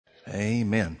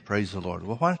Amen. Praise the Lord.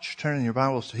 Well, why don't you turn in your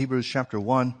Bibles to Hebrews chapter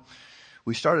 1.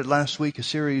 We started last week a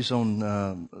series on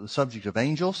the subject of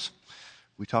angels.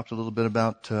 We talked a little bit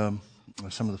about some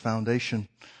of the foundation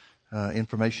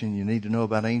information you need to know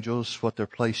about angels, what their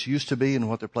place used to be and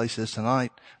what their place is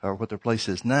tonight, or what their place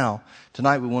is now.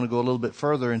 Tonight we want to go a little bit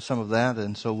further in some of that,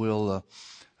 and so we'll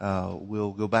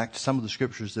go back to some of the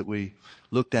scriptures that we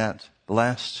looked at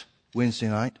last Wednesday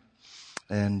night.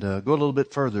 And go a little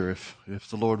bit further if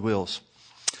the Lord wills.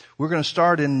 We're going to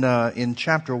start in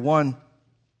chapter 1.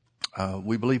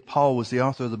 We believe Paul was the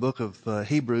author of the book of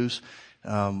Hebrews.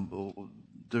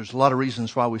 There's a lot of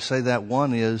reasons why we say that.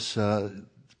 One is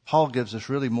Paul gives us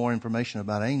really more information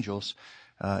about angels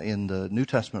in the New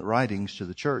Testament writings to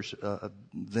the church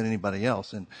than anybody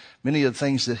else. And many of the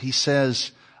things that he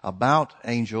says about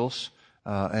angels,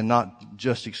 and not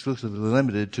just exclusively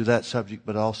limited to that subject,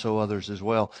 but also others as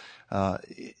well,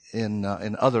 in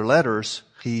other letters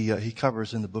he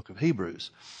covers in the book of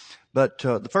Hebrews. But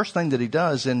the first thing that he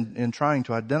does in trying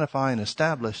to identify and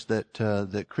establish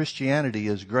that Christianity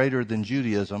is greater than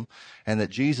Judaism and that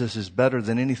Jesus is better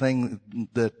than anything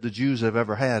that the Jews have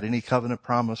ever had, any covenant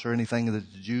promise or anything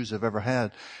that the Jews have ever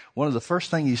had, one of the first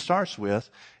things he starts with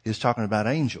is talking about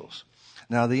angels.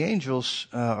 Now the angels,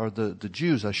 or the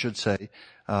Jews I should say,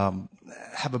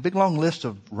 have a big long list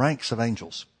of ranks of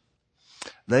angels.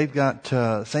 They've got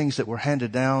things that were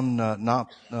handed down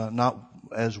not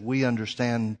as we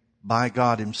understand by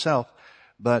God himself,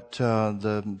 but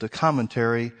the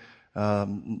commentary.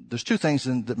 There's two things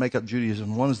that make up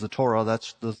Judaism. One is the Torah,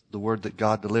 that's the word that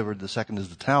God delivered. The second is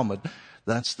the Talmud,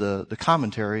 that's the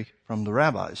commentary from the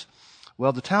rabbis.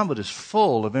 Well, the Talmud is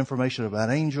full of information about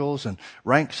angels and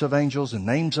ranks of angels and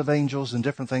names of angels and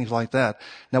different things like that.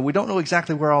 Now, we don't know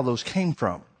exactly where all those came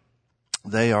from.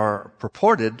 They are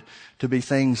purported to be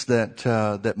things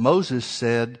that Moses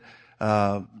said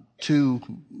to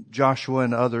Joshua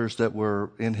and others that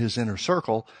were in his inner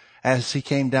circle as he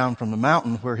came down from the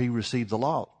mountain where he received the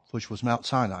law, which was Mount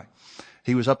Sinai.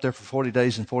 He was up there for 40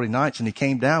 days and 40 nights, and he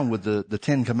came down with the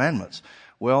 10 Commandments.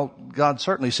 Well, God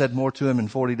certainly said more to him in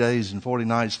 40 days and 40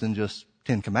 nights than just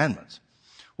 10 Commandments.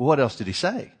 Well, what else did he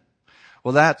say?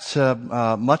 Well, that's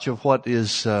much of what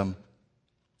is in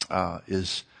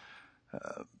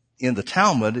the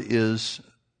Talmud is,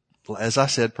 as I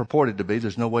said, purported to be.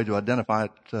 There's no way to identify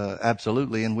it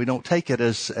absolutely, and we don't take it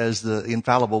as the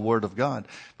infallible word of God.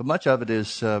 But much of it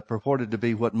is purported to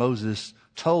be what Moses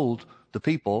told the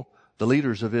people, the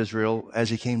leaders of Israel, as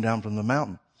he came down from the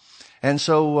mountain. And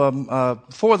so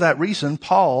for that reason,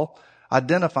 Paul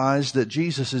identifies that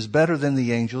Jesus is better than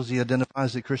the angels. He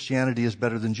identifies that Christianity is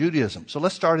better than Judaism. So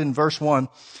let's start in verse 1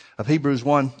 of Hebrews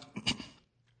 1.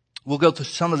 We'll go through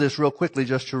some of this real quickly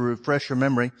just to refresh your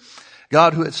memory.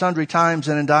 God, who at sundry times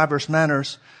and in diverse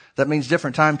manners, that means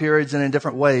different time periods and in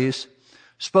different ways,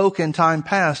 spoke in time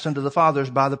past unto the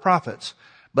fathers by the prophets.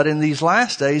 But in these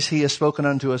last days he has spoken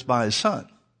unto us by his Son.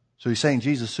 So he's saying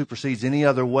Jesus supersedes any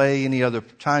other way, any other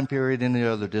time period, any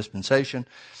other dispensation.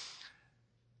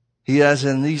 He has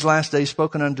in these last days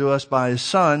spoken unto us by his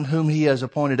Son, whom he has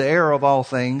appointed heir of all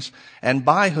things, and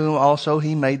by whom also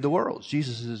he made the worlds.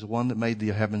 Jesus is the one that made the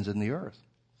heavens and the earth.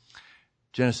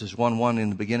 Genesis 1:1,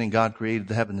 in the beginning God created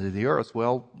the heavens and the earth.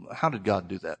 Well, how did God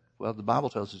do that? Well, the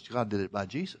Bible tells us God did it by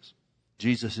Jesus.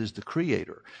 Jesus is the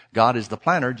creator. God is the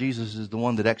planner. Jesus is the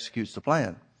one that executes the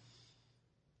plan.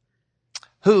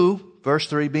 Who, verse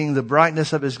 3, being the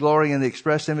brightness of his glory and the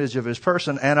express image of his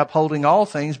person, and upholding all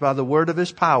things by the word of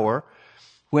his power,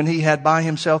 when he had by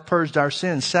himself purged our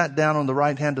sins, sat down on the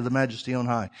right hand of the majesty on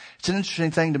high. It's an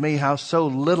interesting thing to me how so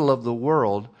little of the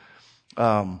world,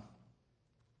 or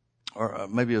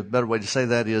maybe a better way to say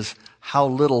that is how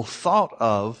little thought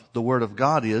of the word of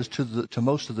God is to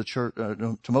most of the church,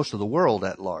 to most of the world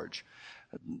at large.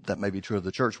 That may be true of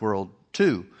the church world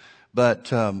too,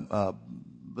 but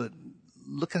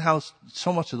look at how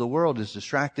so much of the world is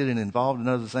distracted and involved in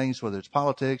other things, whether it's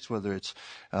politics, whether it's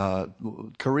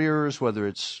careers, whether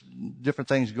it's different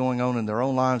things going on in their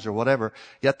own lives or whatever.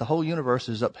 Yet the whole universe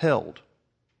is upheld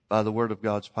by the word of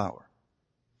God's power.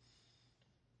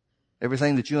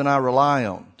 Everything that you and I rely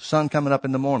on, the sun coming up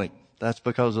in the morning, that's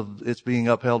because of it's being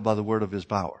upheld by the word of his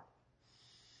power.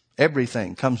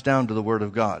 Everything comes down to the word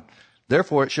of God.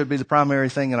 Therefore, it should be the primary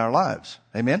thing in our lives.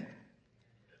 Amen?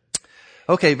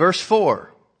 Okay, verse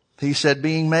 4. He said,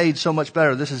 being made so much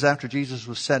better. This is after Jesus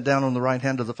was sat down on the right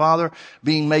hand of the Father.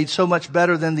 Being made so much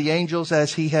better than the angels,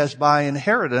 as he has by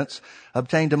inheritance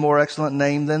obtained a more excellent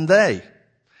name than they.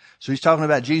 So he's talking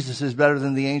about Jesus is better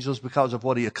than the angels because of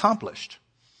what he accomplished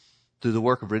through the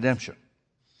work of redemption.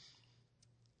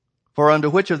 For unto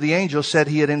which of the angels said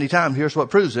he at any time, here's what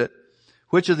proves it,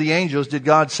 Which of the angels did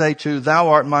God say to, Thou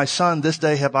art my son, this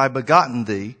day have I begotten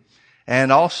thee?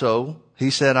 And also, he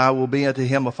said, I will be unto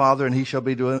him a father, and he shall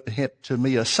be to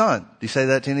me a son. Did he say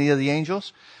that to any of the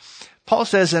angels? Paul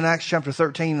says in Acts chapter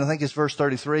 13, I think it's verse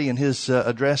 33, in his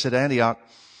address at Antioch,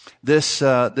 this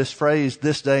phrase,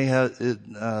 this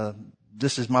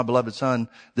is my beloved son,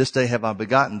 this day have I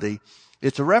begotten thee.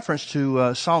 It's a reference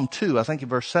to Psalm 2, I think in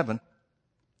verse 7.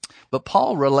 But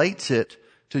Paul relates it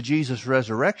to Jesus'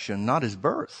 resurrection, not his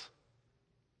birth.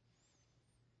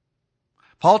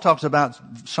 Paul talks about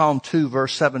Psalm 2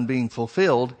 verse 7 being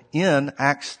fulfilled in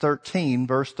Acts 13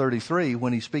 verse 33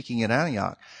 when he's speaking in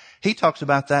Antioch. He talks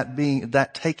about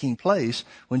that taking place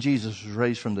when Jesus was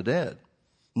raised from the dead,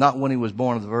 not when he was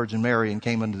born of the Virgin Mary and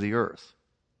came into the earth.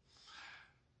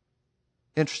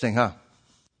 Interesting, huh?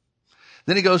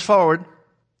 Then he goes forward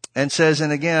and says,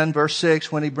 and again, verse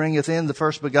 6, when he bringeth in the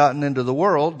first begotten into the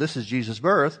world, this is Jesus'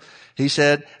 birth, he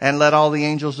said, and let all the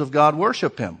angels of God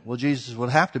worship him. Well, Jesus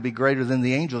would have to be greater than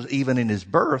the angels even in his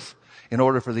birth in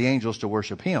order for the angels to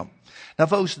worship him. Now,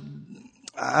 folks,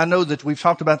 I know that we've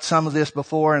talked about some of this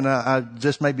before, and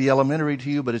this may be elementary to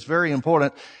you, but it's very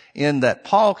important in that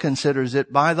Paul considers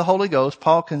it by the Holy Ghost.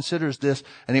 Paul considers this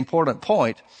an important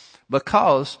point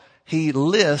because he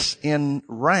lists in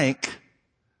rank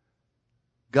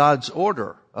God's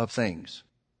order of things.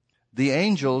 The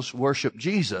angels worship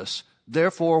Jesus.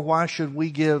 Therefore, why should we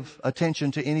give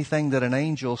attention to anything that an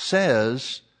angel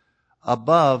says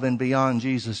above and beyond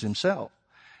Jesus himself?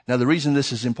 Now, the reason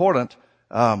this is important,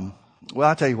 well,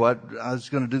 I'll tell you what, I was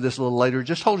going to do this a little later.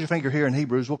 Just hold your finger here in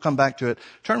Hebrews. We'll come back to it.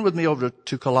 Turn with me over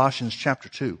to Colossians chapter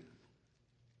 2.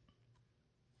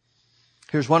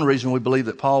 Here's one reason we believe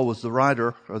that Paul was the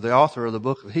writer or the author of the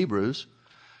book of Hebrews,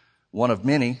 one of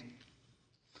many.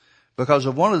 Because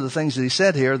of one of the things that he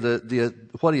said here,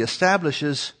 what he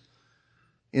establishes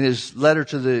in his letter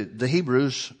to the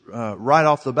Hebrews right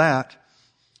off the bat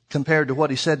compared to what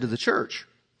he said to the church.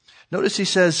 Notice he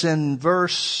says in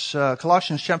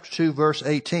Colossians chapter 2 verse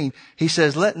 18, he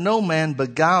says, let no man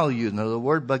beguile you. Now the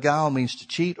word beguile means to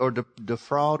cheat or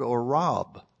defraud or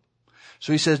rob.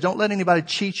 So he says, don't let anybody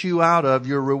cheat you out of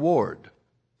your reward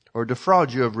or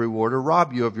defraud you of reward or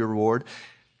rob you of your reward.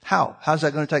 How? How's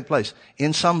that going to take place?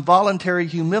 In some voluntary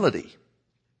humility.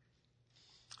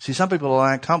 See, some people will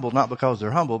act humble not because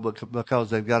they're humble, but because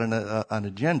they've got an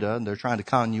agenda and they're trying to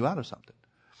con you out of something.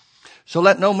 So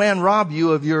let no man rob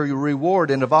you of your reward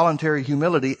in a voluntary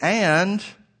humility and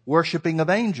worshiping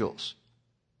of angels,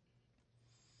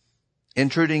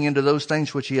 intruding into those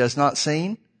things which he has not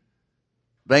seen,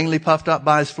 vainly puffed up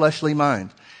by his fleshly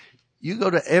mind. You go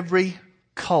to every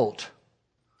cult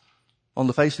on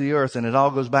the face of the earth, and it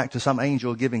all goes back to some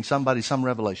angel giving somebody some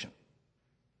revelation.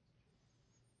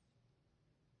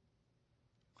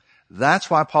 That's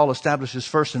why Paul establishes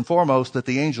first and foremost that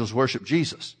the angels worship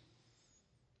Jesus.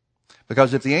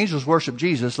 Because if the angels worship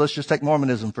Jesus, let's just take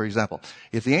Mormonism for example.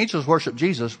 If the angels worship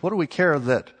Jesus, what do we care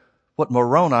what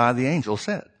Moroni, the angel,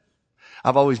 said?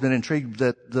 I've always been intrigued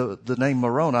that the name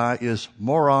Moroni is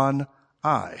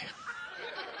moron-I.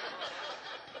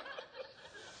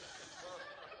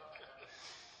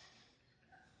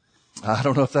 I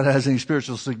don't know if that has any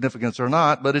spiritual significance or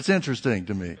not, but it's interesting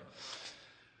to me.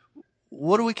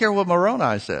 What do we care what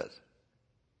Moroni says?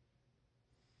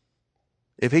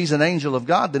 If he's an angel of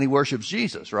God, then he worships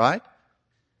Jesus, right?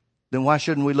 Then why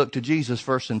shouldn't we look to Jesus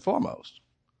first and foremost?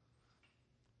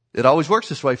 It always works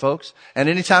this way, folks. And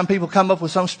anytime people come up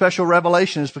with some special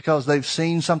revelation, it's because they've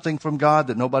seen something from God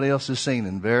that nobody else has seen.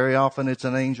 And very often it's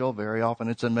an angel. Very often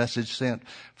it's a message sent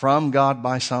from God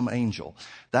by some angel.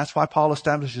 That's why Paul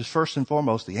establishes first and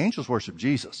foremost the angels worship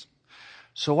Jesus.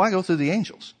 So why go through the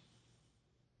angels?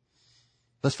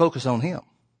 Let's focus on him.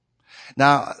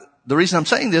 Now, the reason I'm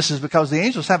saying this is because the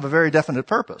angels have a very definite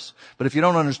purpose. But if you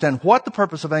don't understand what the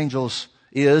purpose of angels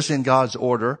is in God's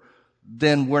order,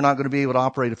 then we're not going to be able to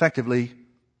operate effectively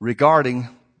regarding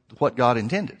what God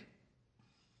intended.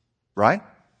 Right?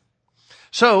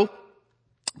 So,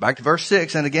 back to verse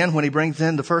 6, and again, when he brings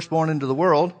in the firstborn into the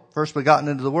world, first begotten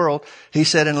into the world, he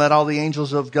said, and let all the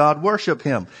angels of God worship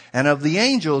him. And of the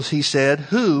angels, he said,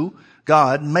 who,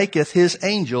 God, maketh his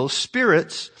angels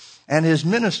spirits and his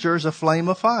ministers a flame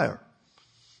of fire.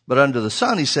 But unto the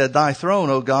Son he said, thy throne,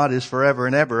 O God, is forever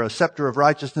and ever, a scepter of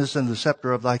righteousness and the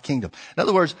scepter of thy kingdom. In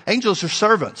other words, angels are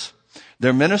servants.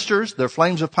 They're ministers. They're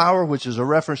flames of power, which is a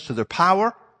reference to their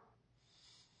power.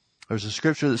 There's a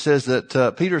scripture that says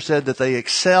that Peter said that they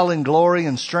excel in glory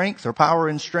and strength, or power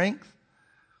and strength.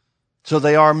 So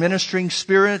they are ministering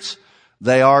spirits.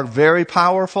 They are very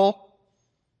powerful,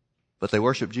 but they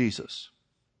worship Jesus.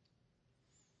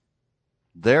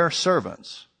 They're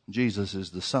servants. Jesus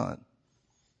is the Son.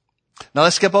 Now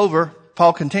let's skip over.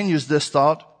 Paul continues this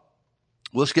thought.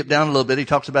 We'll skip down a little bit. He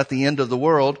talks about the end of the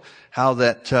world, how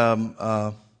that,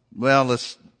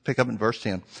 let's pick up in verse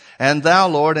 10. And thou,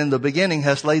 Lord, in the beginning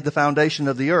hast laid the foundation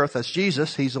of the earth. That's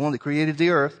Jesus. He's the one that created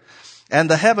the earth. And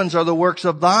the heavens are the works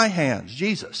of thy hands,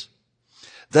 Jesus.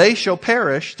 They shall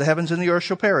perish, the heavens and the earth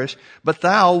shall perish, but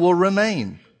thou will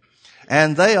remain.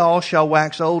 And they all shall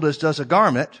wax old as does a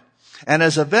garment, and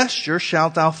as a vesture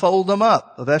shalt thou fold them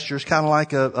up. A vesture is kind of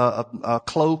like a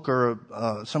cloak or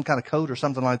some kind of coat or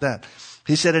something like that.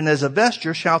 He said, and as a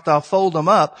vesture shalt thou fold them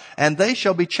up, and they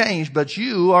shall be changed, but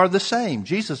you are the same.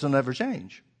 Jesus will never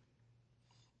change.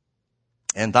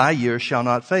 And thy years shall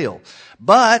not fail.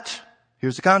 But,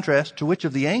 here's the contrast, to which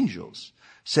of the angels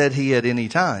said he at any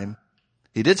time?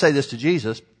 He did say this to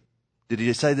Jesus. Did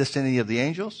he say this to any of the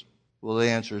angels? Well, the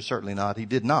answer is certainly not. He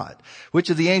did not.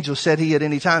 Which of the angels said he at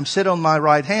any time, sit on my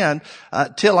right hand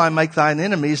till I make thine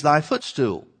enemies thy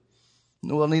footstool?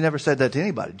 Well, he never said that to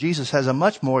anybody. Jesus has a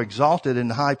much more exalted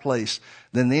and high place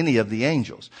than any of the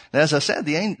angels. Now, as I said,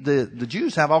 the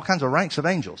Jews have all kinds of ranks of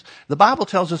angels. The Bible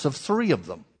tells us of 3 of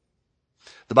them.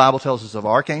 The Bible tells us of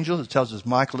archangels. It tells us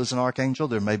Michael is an archangel.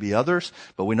 There may be others,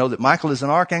 but we know that Michael is an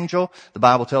archangel. The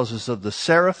Bible tells us of the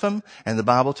seraphim, and the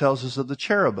Bible tells us of the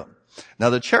cherubim. Now,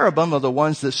 the cherubim are the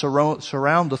ones that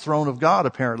surround the throne of God,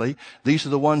 apparently. These are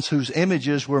the ones whose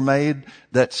images were made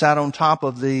that sat on top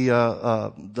of the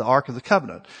Ark of the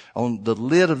Covenant. On the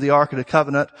lid of the Ark of the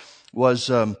Covenant was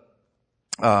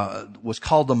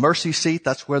called the mercy seat.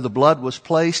 That's where the blood was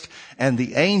placed, and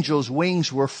the angel's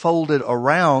wings were folded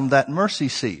around that mercy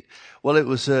seat. Well,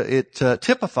 it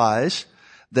typifies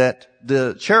that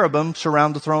the cherubim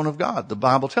surround the throne of God. The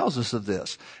Bible tells us of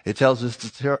this. It tells us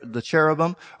the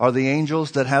cherubim are the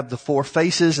angels that have the 4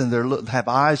 faces, and they have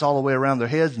eyes all the way around their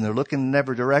heads, and they're looking in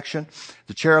every direction.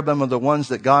 The cherubim are the ones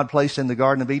that God placed in the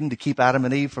Garden of Eden to keep Adam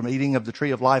and Eve from eating of the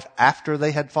tree of life after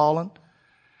they had fallen.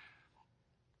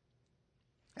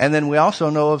 And then we also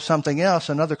know of something else,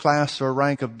 another class or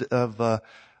rank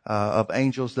of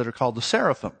angels that are called the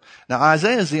seraphim. Now,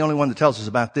 Isaiah is the only one that tells us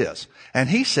about this. And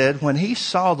he said, when he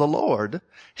saw the Lord,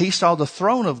 he saw the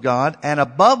throne of God, and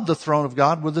above the throne of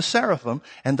God were the seraphim,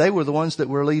 and they were the ones that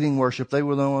were leading worship. They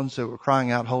were the ones that were crying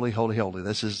out, holy, holy, holy.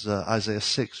 This is Isaiah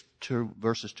 6,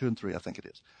 verses 2 and 3, I think it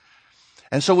is.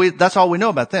 And so that's all we know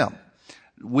about them.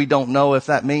 We don't know if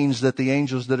that means that the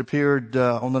angels that appeared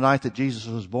on the night that Jesus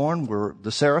was born were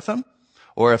the seraphim,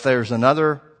 or if there's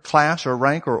another class or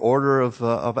rank or order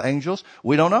of angels.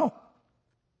 We don't know.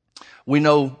 We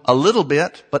know a little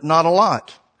bit, but not a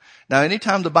lot. Now,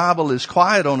 anytime the Bible is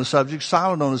quiet on a subject,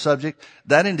 silent on a subject,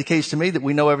 that indicates to me that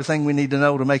we know everything we need to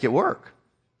know to make it work.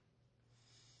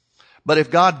 But if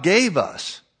God gave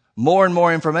us more and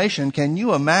more information, can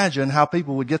you imagine how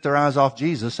people would get their eyes off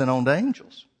Jesus and on to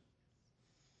angels?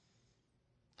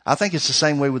 I think it's the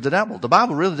same way with the devil. The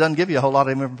Bible really doesn't give you a whole lot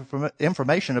of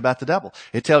information about the devil.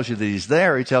 It tells you that he's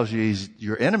there. It tells you he's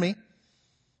your enemy.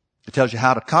 It tells you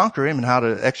how to conquer him and how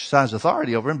to exercise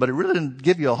authority over him, but it really didn't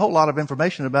give you a whole lot of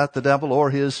information about the devil or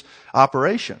his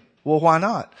operation. Well, why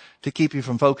not? To keep you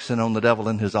from focusing on the devil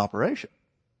and his operation.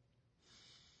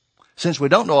 Since we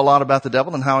don't know a lot about the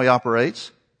devil and how he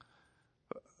operates,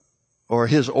 or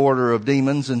his order of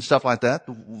demons and stuff like that,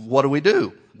 what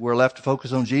do? We're left to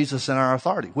focus on Jesus and our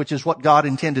authority, which is what God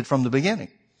intended from the beginning.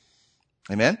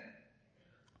 Amen?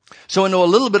 So we know a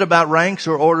little bit about ranks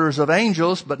or orders of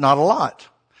angels, but not a lot.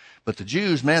 But the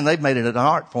Jews, man, they've made it an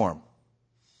art form.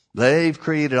 They've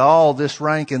created all this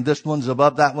rank, and this one's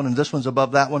above that one, and this one's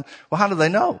above that one. Well, how do they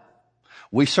know?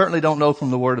 We certainly don't know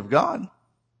from the Word of God.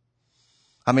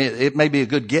 I mean, it may be a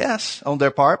good guess on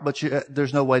their part, but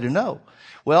there's no way to know.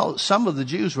 Well, some of the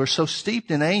Jews were so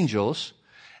steeped in angels,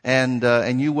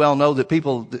 and you well know that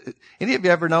people, any of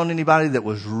you ever known anybody that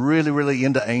was really, really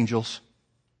into angels?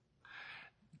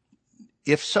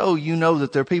 If so, you know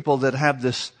that there are people that have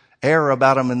this air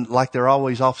about them and like they're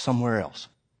always off somewhere else.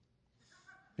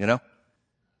 You know?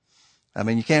 I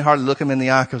mean, you can't hardly look them in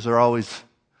the eye because they're always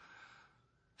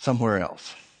somewhere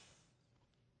else.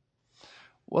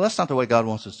 Well, that's not the way God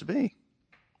wants us to be.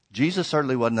 Jesus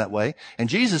certainly wasn't that way. And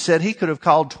Jesus said he could have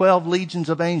called 12 legions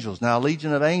of angels. Now, a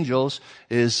legion of angels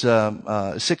is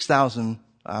 12,000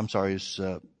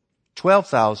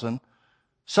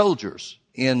 soldiers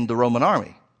in the Roman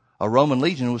army. A Roman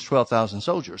legion was 12,000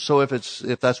 soldiers. So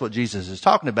if that's what Jesus is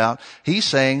talking about, he's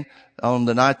saying on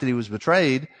the night that he was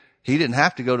betrayed, he didn't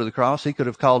have to go to the cross. He could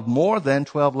have called more than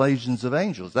 12 legions of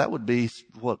angels. That would be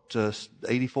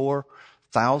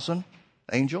 84,000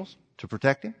 angels to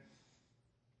protect him.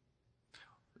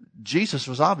 Jesus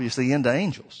was obviously into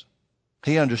angels.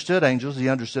 He understood angels. He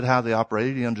understood how they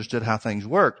operated. He understood how things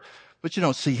worked. But you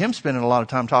don't see him spending a lot of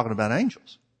time talking about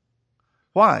angels.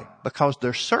 Why? Because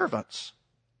they're servants.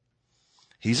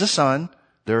 He's a son,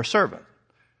 they're a servant.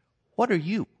 What are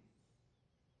you?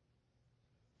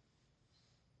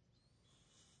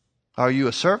 Are you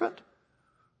a servant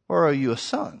or are you a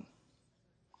son?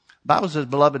 The Bible says,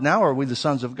 beloved, now are we the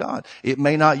sons of God. It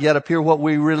may not yet appear what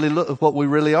we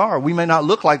really are. We may not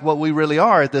look like what we really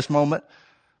are at this moment,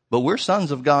 but we're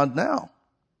sons of God now.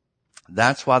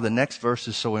 That's why the next verse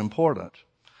is so important.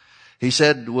 He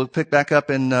said, we'll pick back up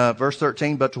in verse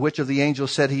 13, but to which of the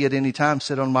angels said he at any time,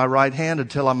 sit on my right hand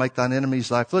until I make thine enemies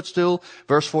thy footstool?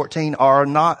 Verse 14,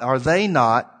 are they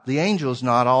not, the angels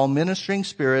not, all ministering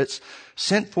spirits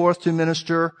sent forth to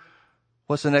minister?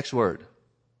 What's the next word?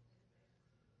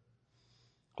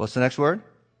 What's the next word?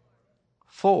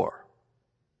 For.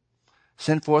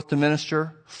 Sent forth to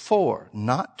minister for,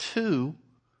 not to,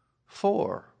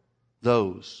 for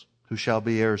those who shall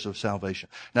be heirs of salvation.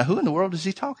 Now, who in the world is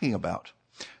he talking about?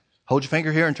 Hold your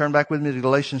finger here and turn back with me to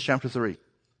Galatians chapter 3.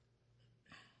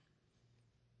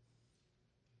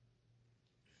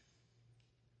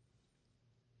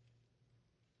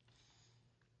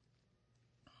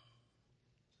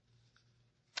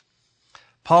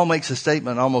 Paul makes a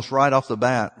statement almost right off the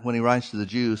bat when he writes to the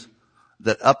Jews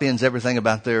that upends everything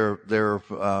about their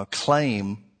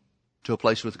claim to a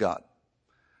place with God.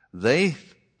 They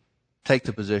take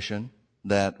the position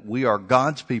that we are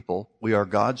God's people. We are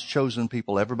God's chosen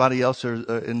people. Everybody else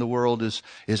in the world is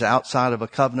outside of a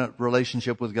covenant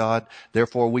relationship with God.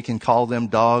 Therefore, we can call them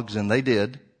dogs, and they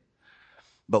did.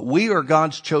 But we are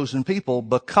God's chosen people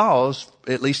because,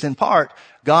 at least in part,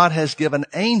 God has given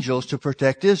angels to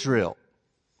protect Israel.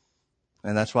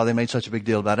 And that's why they made such a big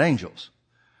deal about angels.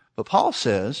 But Paul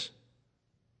says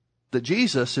that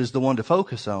Jesus is the one to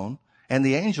focus on, and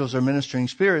the angels are ministering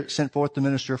spirits sent forth to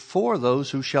minister for those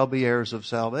who shall be heirs of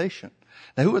salvation.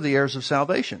 Now, who are the heirs of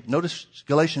salvation? Notice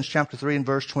Galatians chapter 3 and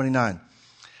verse 29.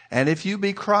 And if you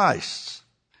be Christ's,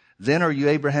 then are you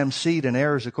Abraham's seed and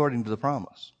heirs according to the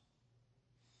promise.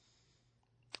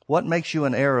 What makes you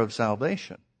an heir of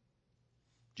salvation?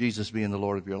 Jesus being the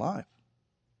Lord of your life.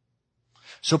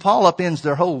 So Paul upends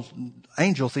their whole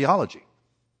angel theology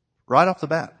right off the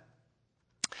bat.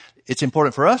 It's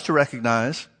important for us to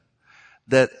recognize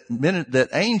that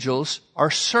angels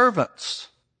are servants.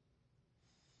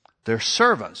 They're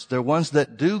servants. They're ones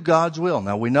that do God's will.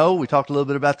 Now we talked a little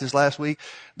bit about this last week.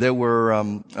 There were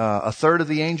a third of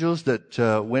the angels that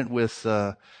went with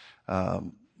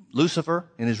Lucifer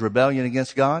in his rebellion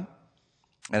against God.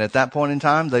 And at that point in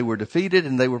time, they were defeated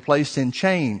and they were placed in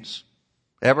chains.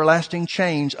 Everlasting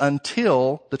chains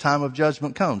until the time of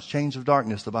judgment comes. Chains of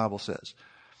darkness, the Bible says.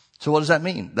 So what does that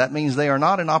mean? That means they are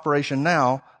not in operation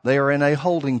now. They are in a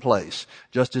holding place.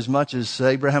 Just as much as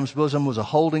Abraham's bosom was a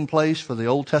holding place for the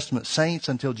Old Testament saints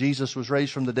until Jesus was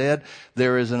raised from the dead,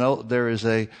 there is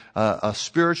a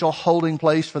spiritual holding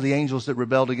place for the angels that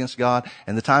rebelled against God,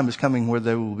 and the time is coming where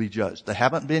they will be judged. They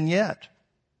haven't been yet,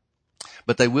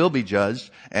 but they will be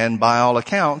judged, and by all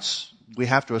accounts, we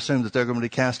have to assume that they're going to be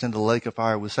cast into the lake of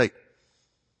fire with Satan.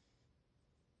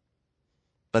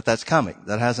 But that's coming.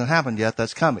 That hasn't happened yet.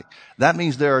 That's coming. That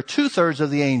means there are 2/3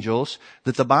 of the angels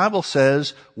that the Bible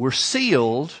says were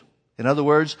sealed. In other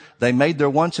words, they made their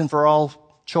once and for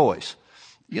all choice.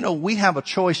 You know, we have a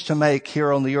choice to make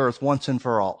here on the earth once and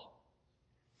for all.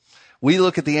 We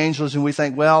look at the angels and we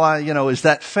think, well, is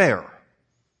that fair?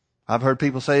 I've heard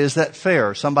people say, is that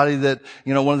fair? Somebody that,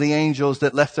 one of the angels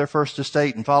that left their first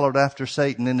estate and followed after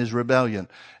Satan in his rebellion.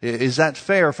 Is that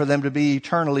fair for them to be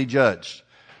eternally judged?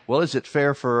 Well, is it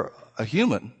fair for a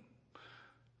human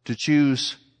to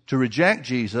choose to reject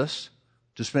Jesus,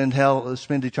 to spend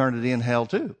eternity in hell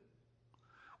too?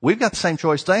 We've got the same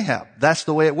choice they have. That's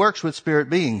the way it works with spirit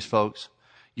beings, folks.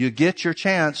 You get your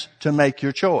chance to make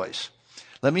your choice.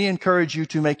 Let me encourage you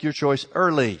to make your choice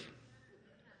early.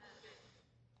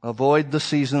 Avoid the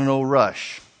seasonal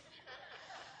rush.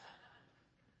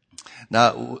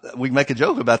 Now, we can make a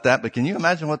joke about that, but can you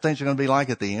imagine what things are going to be like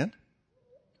at the end?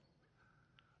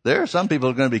 There are some people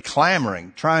who are going to be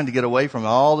clamoring, trying to get away from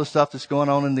all the stuff that's going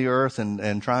on in the earth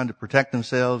and trying to protect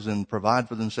themselves and provide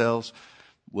for themselves.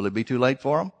 Will it be too late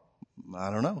for them? I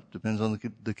don't know. Depends on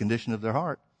the condition of their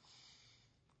heart.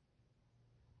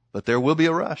 But there will be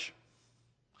a rush.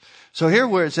 So here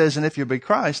where it says, and if you be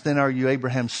Christ, then are you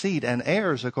Abraham's seed and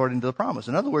heirs according to the promise.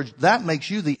 In other words, that makes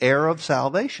you the heir of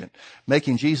salvation.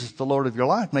 Making Jesus the Lord of your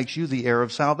life makes you the heir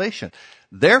of salvation.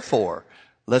 Therefore,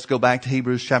 let's go back to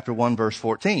Hebrews chapter 1 verse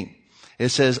 14. It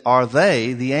says, are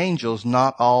they, the angels,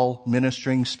 not all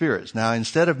ministering spirits? Now,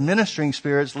 instead of ministering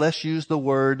spirits, let's use the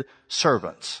word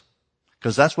servants.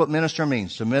 Because that's what minister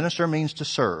means. To minister means to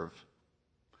serve.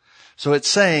 So it's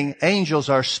saying angels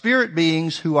are spirit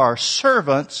beings who are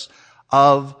servants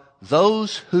of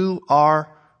those who are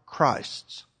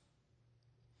Christ's.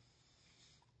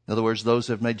 In other words, those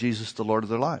who have made Jesus the Lord of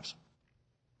their lives.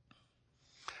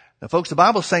 Now, folks, the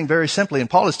Bible is saying very simply, and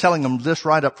Paul is telling them this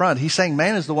right up front. He's saying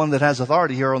man is the one that has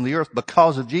authority here on the earth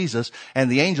because of Jesus,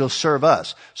 and the angels serve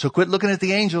us. So quit looking at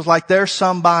the angels like they're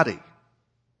somebody.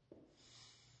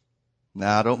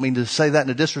 Now, I don't mean to say that in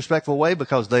a disrespectful way,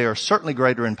 because they are certainly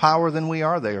greater in power than we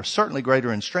are. They are certainly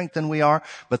greater in strength than we are,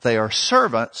 but they are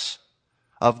servants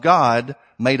of God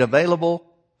made available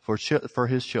for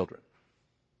His children.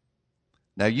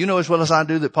 Now, you know as well as I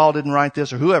do that Paul didn't write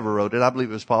this, or whoever wrote it, I believe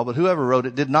it was Paul, but whoever wrote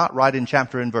it did not write in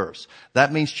chapter and verse.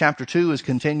 That means chapter 2 is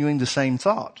continuing the same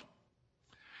thought.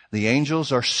 The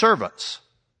angels are servants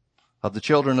of the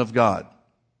children of God.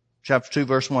 Chapter 2,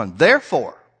 verse 1.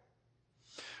 Therefore,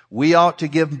 we ought to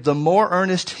give the more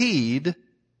earnest heed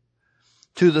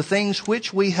to the things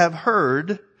which we have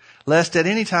heard, lest at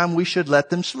any time we should let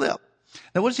them slip.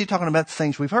 Now, what is he talking about, the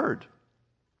things we've heard?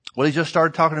 Well, he just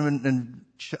started talking in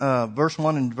verse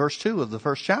 1 and verse 2 of the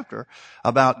first chapter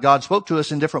about God spoke to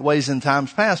us in different ways in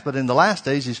times past, but in the last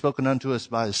days He's spoken unto us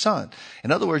by His Son.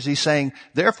 In other words, He's saying,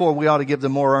 therefore we ought to give the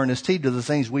more earnest heed to the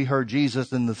things we heard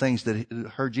Jesus and the things that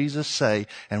heard Jesus say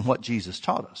and what Jesus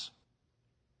taught us.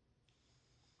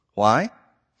 Why?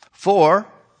 For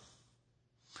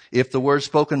if the word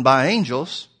spoken by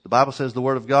angels, the Bible says the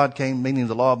word of God came, meaning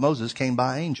the law of Moses, came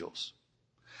by angels.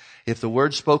 If the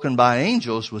word spoken by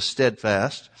angels was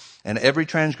steadfast, and every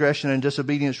transgression and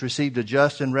disobedience received a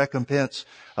just and recompense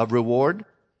of reward,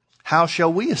 how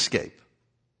shall we escape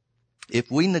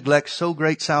if we neglect so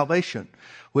great salvation,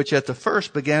 which at the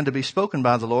first began to be spoken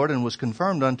by the Lord and was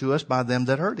confirmed unto us by them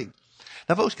that heard Him?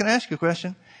 Now, folks, can I ask you a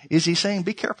question? Is He saying,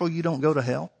 be careful you don't go to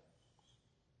hell?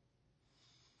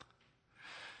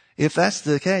 If that's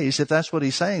the case, if that's what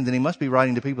He's saying, then He must be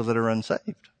writing to people that are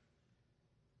unsaved.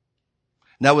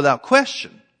 Now, without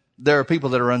question, there are people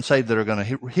that are unsaved that are going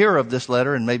to hear of this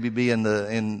letter and maybe be in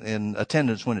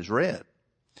attendance when it's read.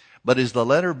 But is the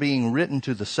letter being written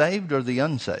to the saved or the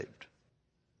unsaved?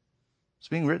 It's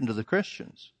being written to the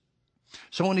Christians.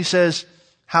 So when he says,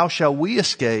 how shall we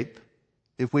escape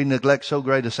if we neglect so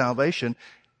great a salvation?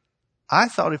 I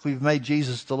thought if we've made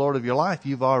Jesus the Lord of your life,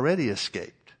 you've already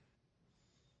escaped.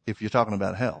 If you're talking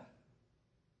about hell.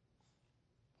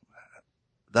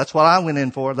 That's what I went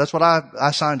in for. That's what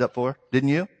I signed up for. Didn't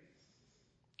you?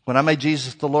 When I made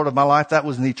Jesus the Lord of my life, that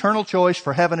was an eternal choice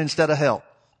for heaven instead of hell.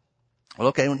 Well,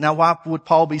 okay, now why would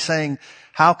Paul be saying,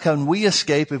 how can we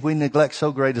escape if we neglect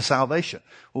so great a salvation?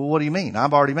 Well, what do you mean?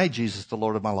 I've already made Jesus the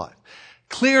Lord of my life.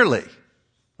 Clearly,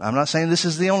 I'm not saying this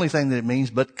is the only thing that it means,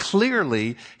 but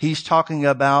clearly he's talking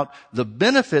about the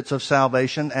benefits of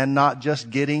salvation and not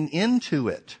just getting into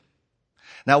it.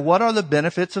 Now, what are the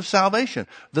benefits of salvation?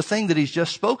 The thing that he's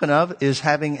just spoken of is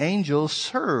having angels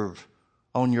serve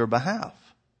on your behalf.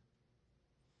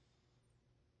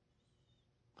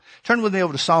 Turn with me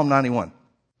over to Psalm 91.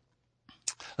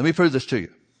 Let me prove this to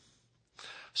you.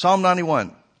 Psalm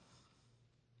 91.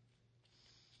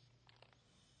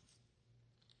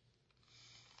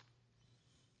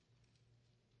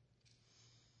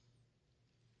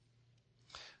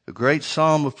 A great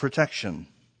psalm of protection.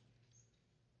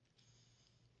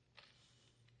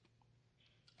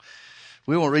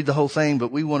 We won't read the whole thing,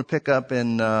 but we want to pick up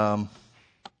in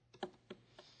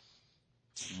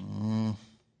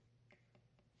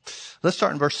let's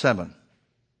start in verse 7.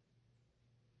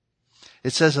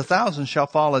 It says, 1,000 shall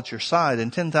fall at your side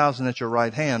and 10,000 at your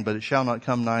right hand, but it shall not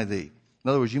come nigh thee. In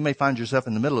other words, you may find yourself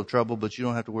in the middle of trouble, but you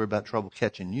don't have to worry about trouble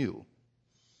catching you.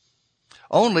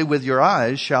 Only with your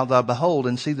eyes shalt thou behold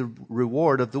and see the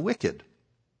reward of the wicked.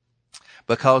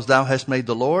 Because thou hast made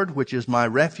the Lord, which is my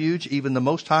refuge, even the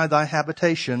Most High thy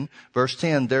habitation. Verse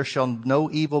 10, there shall no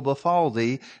evil befall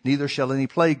thee, neither shall any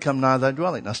plague come nigh thy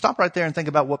dwelling. Now stop right there and think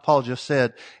about what Paul just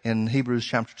said in Hebrews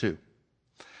chapter 2.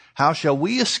 How shall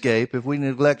we escape if we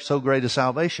neglect so great a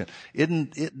salvation?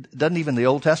 Doesn't even the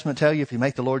Old Testament tell you if you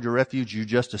make the Lord your refuge, you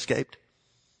just escaped?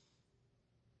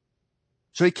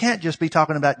 So he can't just be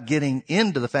talking about getting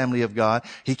into the family of God.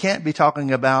 He can't be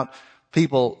talking about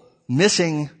people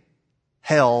missing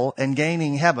hell and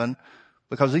gaining heaven,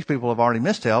 because these people have already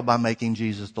missed hell by making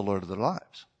Jesus the Lord of their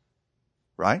lives.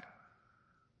 Right?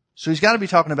 So he's got to be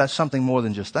talking about something more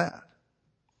than just that.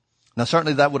 Now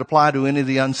certainly that would apply to any of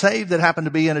the unsaved that happen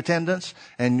to be in attendance,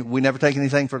 and we never take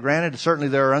anything for granted. Certainly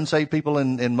there are unsaved people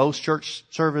in most church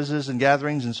services and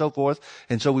gatherings and so forth,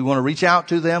 and so we want to reach out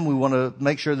to them. We want to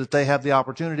make sure that they have the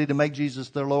opportunity to make Jesus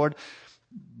their Lord.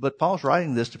 But Paul's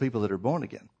writing this to people that are born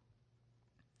again.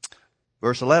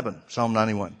 Verse 11, Psalm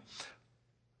 91.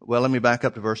 Well, let me back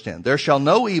up to verse 10. There shall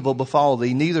no evil befall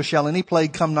thee, neither shall any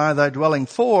plague come nigh thy dwelling,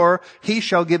 for he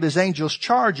shall give his angels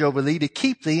charge over thee to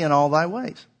keep thee in all thy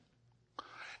ways.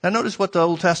 Now notice what the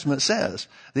Old Testament says.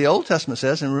 The Old Testament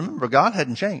says, and remember, God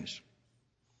hadn't changed.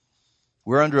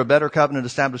 We're under a better covenant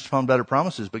established upon better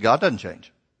promises, but God doesn't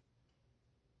change.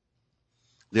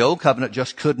 The old covenant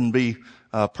just couldn't be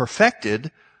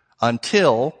perfected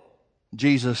until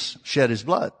Jesus shed his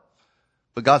blood.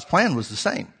 But God's plan was the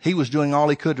same. He was doing all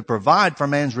he could to provide for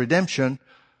man's redemption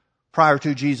prior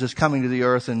to Jesus coming to the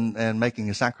earth and making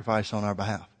a sacrifice on our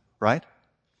behalf. Right?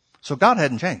 So God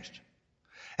hadn't changed.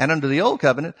 And under the old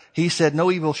covenant, he said, no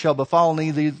evil shall befall,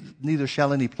 neither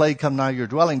shall any plague come nigh your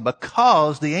dwelling,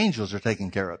 because the angels are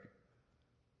taking care of you.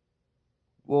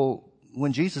 Well,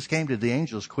 when Jesus came, did the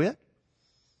angels quit?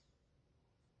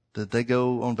 Did they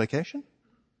go on vacation?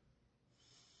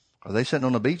 Are they sitting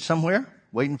on a beach somewhere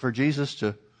waiting for Jesus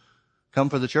to come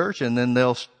for the church and then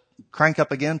they'll crank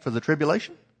up again for the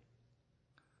tribulation?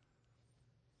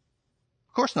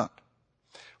 Of course not.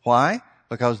 Why?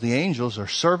 Because the angels are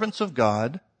servants of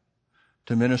God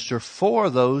to minister for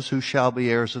those who shall be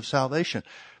heirs of salvation.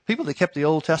 People that kept the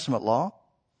Old Testament law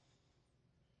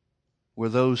were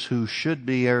those who should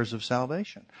be heirs of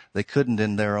salvation. They couldn't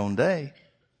in their own day,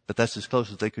 but that's as close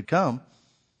as they could come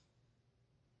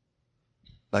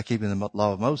by keeping the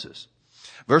law of Moses.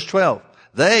 Verse 12,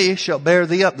 they shall bear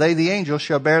thee up, they the angels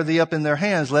shall bear thee up in their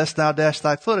hands, lest thou dash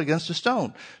thy foot against a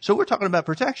stone. So we're talking about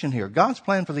protection here. God's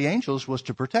plan for the angels was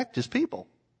to protect his people.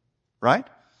 Right?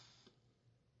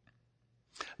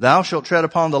 Thou shalt tread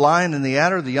upon the lion and the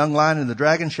adder, the young lion and the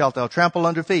dragon shalt thou trample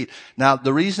under feet. Now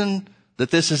the reason that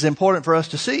this is important for us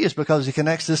to see is because he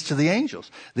connects this to the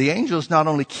angels. The angels not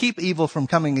only keep evil from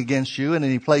coming against you and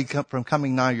any plague from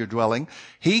coming nigh your dwelling,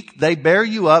 they bear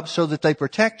you up so that they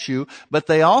protect you, but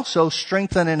they also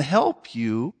strengthen and help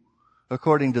you,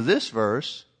 according to this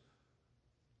verse,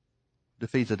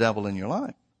 defeat the devil in your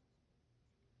life.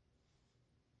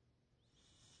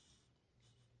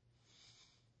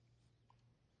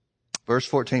 Verse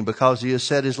 14, because he has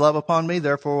set his love upon me,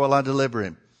 therefore will I deliver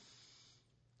him.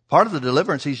 Part of the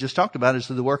deliverance he's just talked about is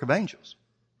through the work of angels.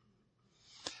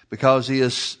 Because he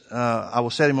is, I will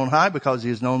set him on high because he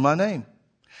has known my name.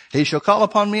 He shall call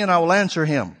upon me and I will answer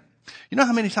him. You know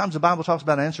how many times the Bible talks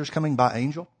about answers coming by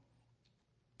angel?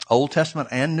 Old Testament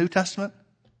and New Testament.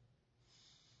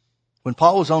 When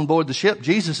Paul was on board the ship,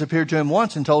 Jesus appeared to him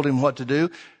once and told him what to do.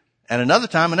 And another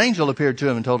time an angel appeared to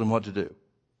him and told him what to do.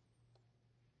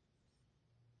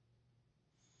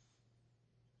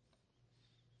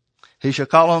 He shall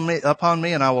call upon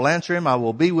me and I will answer him. I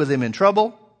will be with him in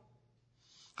trouble.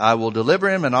 I will deliver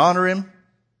him and honor him.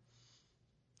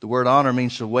 The word honor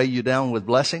means to weigh you down with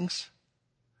blessings.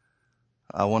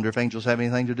 I wonder if angels have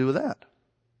anything to do with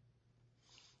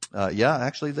that. Yeah,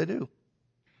 actually they do.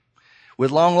 With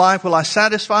long life will I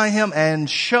satisfy him and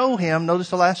show him,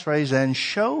 notice the last phrase, and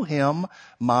show him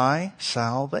my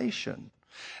salvation.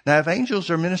 Now if angels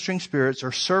are ministering spirits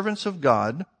or servants of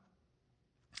God,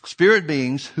 spirit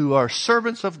beings who are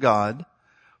servants of God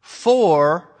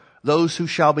for those who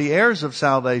shall be heirs of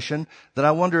salvation, then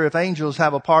I wonder if angels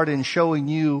have a part in showing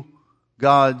you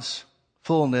God's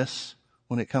fullness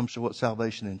when it comes to what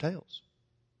salvation entails.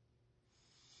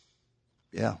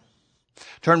 Yeah.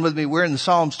 Turn with me, we're in the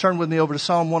Psalms, turn with me over to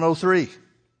Psalm 103.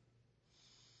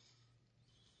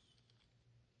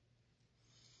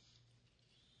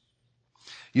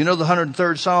 You know the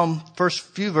 103rd Psalm, first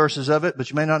few verses of it, but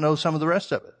you may not know some of the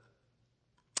rest of it.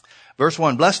 Verse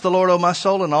 1, bless the Lord, O my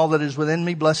soul, and all that is within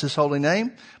me. Bless his holy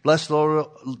name. Bless the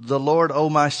Lord, O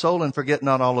my soul, and forget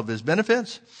not all of his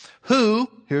benefits. Who,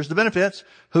 here's the benefits,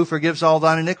 who forgives all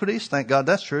thine iniquities. Thank God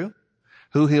that's true.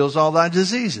 Who heals all thy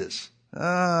diseases.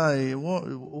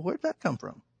 Where'd that come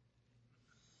from?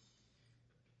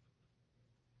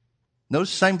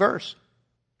 Notice the same verse.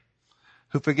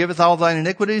 Who forgiveth all thine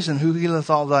iniquities and who healeth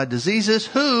all thy diseases,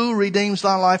 who redeems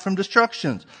thy life from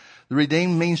destructions. The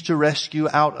redeem means to rescue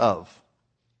out of.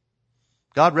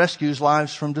 God rescues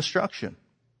lives from destruction.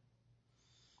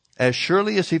 As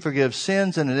surely as he forgives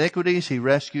sins and iniquities, he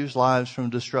rescues lives from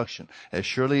destruction. As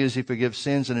surely as he forgives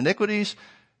sins and iniquities,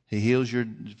 he heals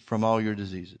from all your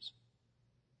diseases.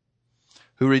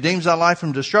 Who redeems thy life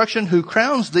from destruction, who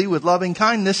crowns thee with loving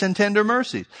kindness and tender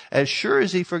mercies. As sure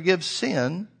as he forgives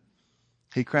sin,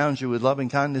 he crowns you with loving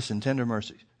kindness and tender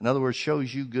mercies. In other words,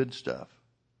 shows you good stuff.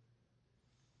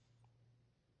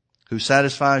 Who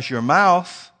satisfies your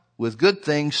mouth with good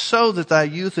things so that thy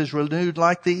youth is renewed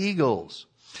like the eagles.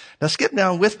 Now skip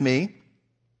down with me.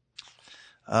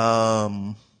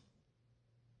 Let's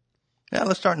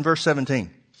start in verse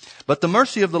 17. But the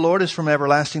mercy of the Lord is from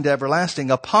everlasting to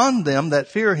everlasting upon them that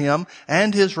fear him,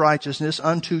 and his righteousness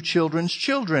unto children's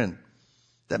children.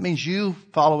 That means you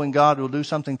following God will do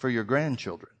something for your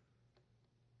grandchildren.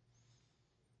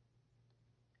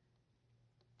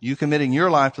 You committing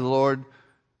your life to the Lord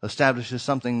establishes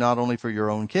something not only for your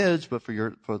own kids, but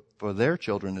for their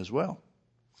children as well.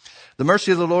 The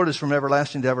mercy of the Lord is from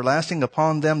everlasting to everlasting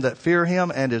upon them that fear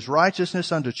him, and his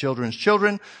righteousness unto children's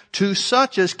children, to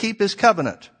such as keep his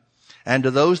covenant, and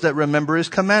to those that remember his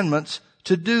commandments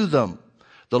to do them.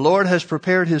 The Lord has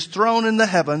prepared his throne in the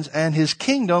heavens, and his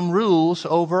kingdom rules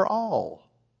over all.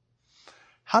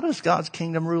 How does God's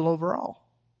kingdom rule over all?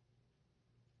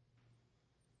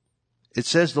 It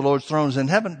says the Lord's throne is in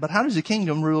heaven, but how does the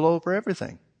kingdom rule over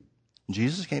everything?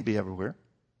 Jesus can't be everywhere.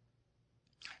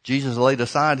 Jesus laid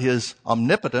aside his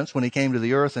omnipotence when he came to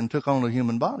the earth and took on a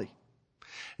human body.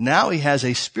 Now he has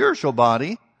a spiritual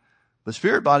body, but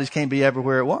spirit bodies can't be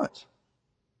everywhere at once.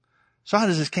 So how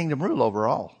does his kingdom rule over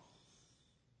all?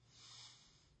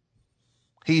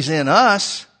 He's in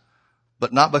us,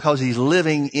 but not because he's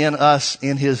living in us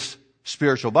in his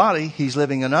spiritual body. He's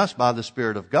living in us by the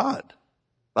Spirit of God,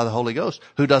 by the Holy Ghost,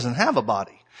 who doesn't have a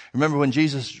body. Remember when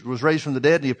Jesus was raised from the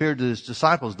dead and he appeared to his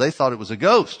disciples, they thought it was a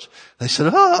ghost. They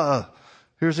said,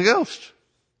 here's a ghost.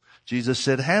 Jesus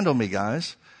said, handle me,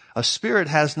 guys. A spirit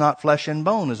has not flesh and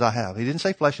bone as I have. He didn't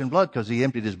say flesh and blood because he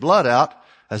emptied his blood out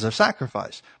as a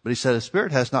sacrifice. But he said, a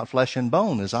spirit has not flesh and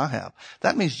bone as I have.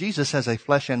 That means Jesus has a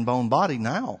flesh and bone body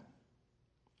now.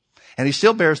 And he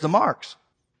still bears the marks.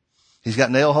 He's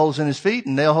got nail holes in his feet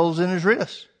and nail holes in his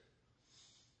wrists.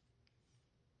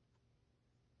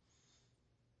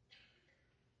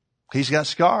 He's got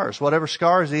scars, whatever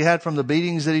scars he had from the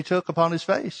beatings that he took upon his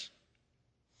face.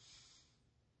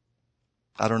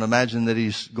 I don't imagine that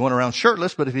he's going around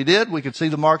shirtless, but if he did, we could see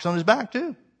the marks on his back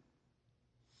too.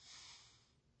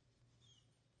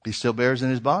 He still bears in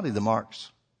his body the marks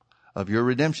of your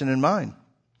redemption and mine.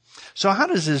 So how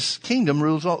does his kingdom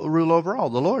rule over all?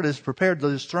 The Lord has prepared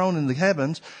his throne in the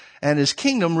heavens, and his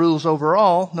kingdom rules over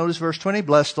all. Notice verse 20,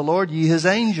 bless the Lord, ye his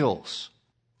angels,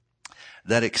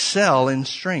 that excel in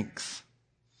strength,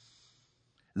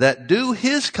 that do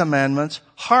his commandments,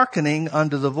 hearkening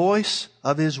unto the voice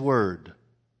of his word.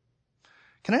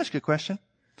 Can I ask you a question?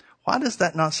 Why does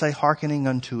that not say hearkening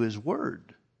unto his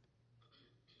word?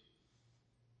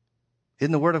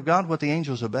 Isn't the word of God what the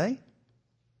angels obey?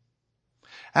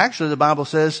 Actually, the Bible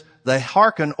says they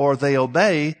hearken or they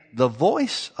obey the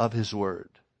voice of his word.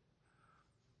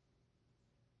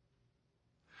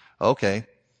 Okay,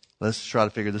 let's try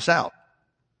to figure this out.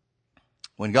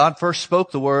 When God first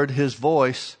spoke the word, his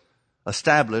voice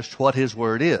established what his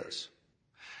word is.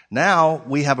 Now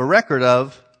we have a record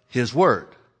of his word.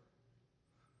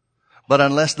 But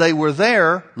unless they were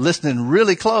there listening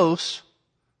really close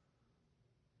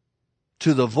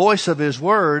to the voice of his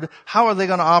word, how are they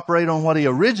going to operate on what he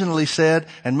originally said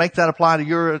and make that apply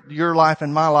to your life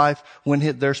and my life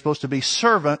when they're supposed to be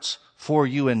servants for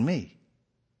you and me?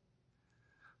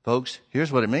 Folks,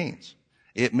 here's what it means.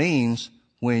 It means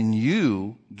when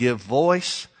you give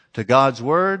voice to God's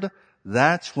word,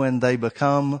 that's when they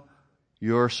become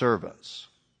your servants.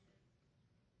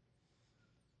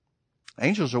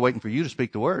 Angels are waiting for you to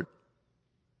speak the word.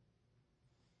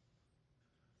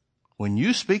 When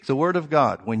you speak the word of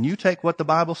God, when you take what the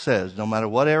Bible says, no matter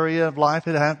what area of life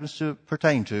it happens to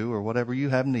pertain to or whatever you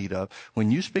have need of, when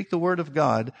you speak the word of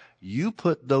God, you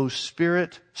put those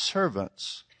spirit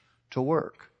servants to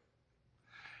work.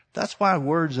 That's why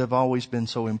words have always been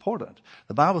so important.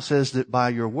 The Bible says that by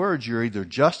your words you're either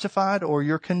justified or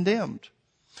you're condemned.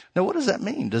 Now what does that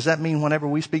mean? Does that mean whenever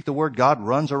we speak the word, God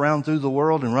runs around through the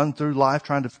world and runs through life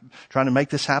trying to make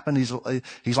this happen? He's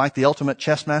like the ultimate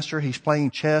chess master. He's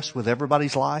playing chess with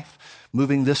everybody's life,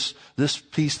 moving this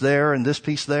piece there and this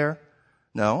piece there.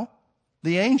 No.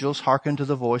 The angels hearken to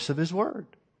the voice of his word.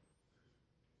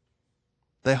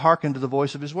 They hearken to the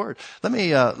voice of his word. Let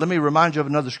me remind you of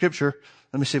another scripture.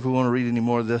 Let me see if we want to read any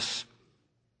more of this.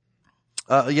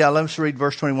 Let's read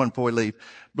verse 21 before we leave.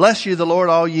 Bless you the Lord,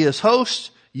 all ye his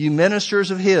hosts, you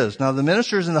ministers of his. Now the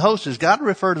ministers and the hosts has got to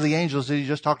refer to the angels that he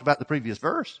just talked about in the previous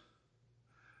verse.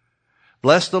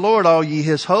 Bless the Lord, all ye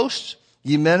his hosts,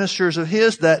 ye ministers of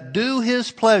his that do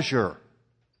his pleasure.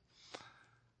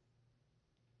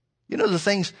 You know the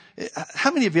things,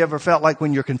 how many of you ever felt like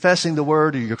when you're confessing the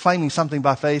word or you're claiming something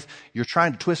by faith, you're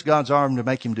trying to twist God's arm to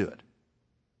make him do it?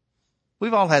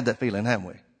 We've all had that feeling, haven't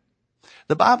we?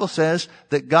 The Bible says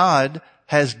that God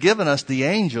has given us the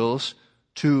angels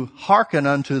to hearken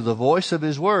unto the voice of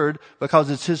his word because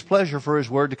it's his pleasure for his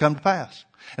word to come to pass.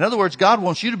 In other words, God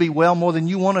wants you to be well more than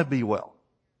you want to be well.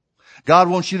 God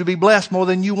wants you to be blessed more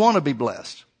than you want to be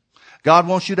blessed. God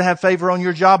wants you to have favor on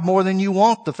your job more than you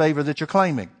want the favor that you're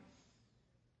claiming.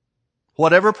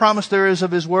 Whatever promise there is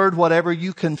of His Word, whatever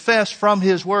you confess from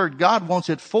His Word, God wants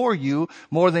it for you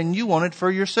more than you want it for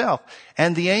yourself.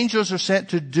 And the angels are sent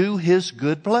to do His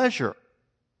good pleasure.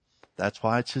 That's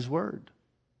why it's His Word.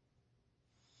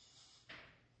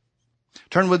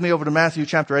 Turn with me over to Matthew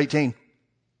chapter 18.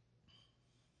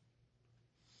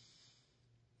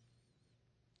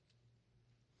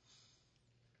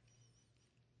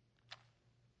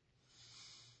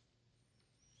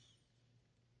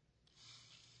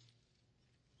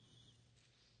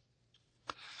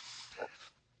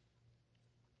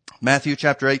 Matthew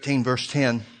chapter 18 verse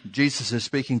 10, Jesus is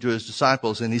speaking to His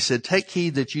disciples and He said, "Take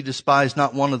heed that you despise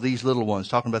not one of these little ones,"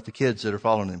 talking about the kids that are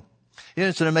following Him. You know,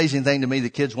 it's an amazing thing to me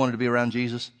that kids wanted to be around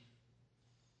Jesus.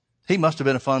 He must have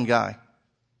been a fun guy.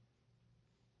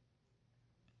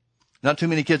 Not too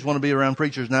many kids want to be around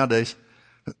preachers nowadays.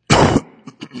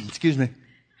 Excuse me.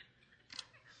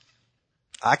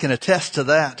 I can attest to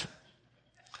that.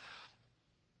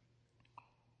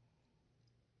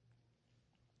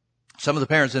 Some of the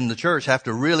parents in the church have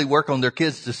to really work on their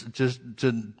kids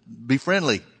to be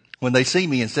friendly when they see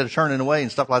me instead of turning away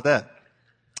and stuff like that.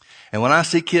 And when I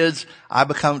see kids, I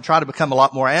try to become a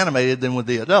lot more animated than with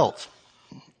the adults.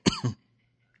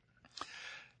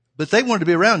 But they wanted to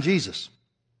be around Jesus.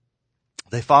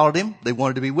 They followed Him. They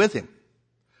wanted to be with Him.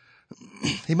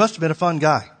 He must have been a fun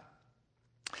guy.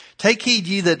 Take heed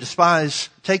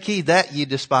that ye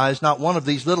despise not one of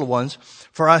these little ones.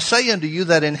 For I say unto you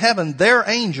that in heaven their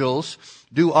angels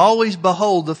do always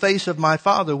behold the face of my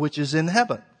Father which is in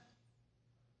heaven.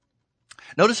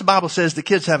 Notice the Bible says the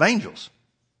kids have angels.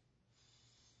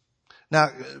 Now,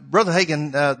 Brother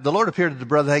Hagin, the Lord appeared to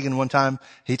Brother Hagin one time.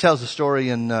 He tells the story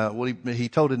he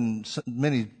told it in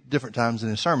many different times in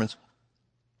his sermons.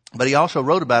 But he also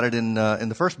wrote about it in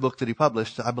the first book that he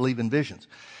published, I believe, in Visions.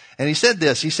 And he said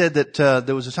this. He said that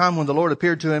there was a time when the Lord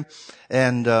appeared to him,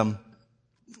 and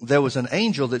there was an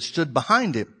angel that stood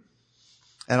behind him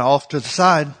and off to the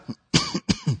side.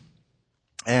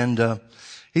 And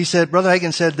he said, Brother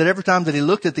Hagin said that every time that he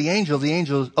looked at the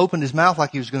angel opened his mouth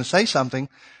like he was going to say something.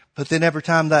 But then every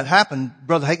time that happened,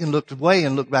 Brother Hagin looked away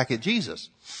and looked back at Jesus.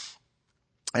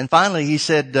 And finally he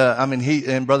said,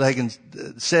 and Brother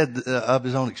Hagin said of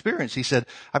his own experience, he said,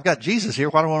 I've got Jesus here.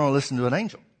 Why do I want to listen to an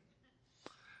angel?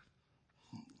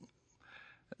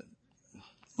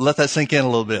 Let that sink in a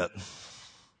little bit.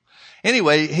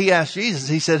 Anyway, he asked Jesus,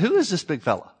 he said, who is this big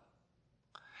fella?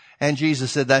 And Jesus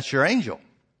said, that's your angel.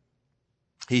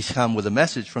 He's come with a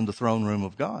message from the throne room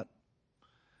of God.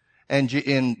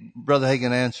 And Brother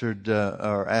Hagin answered,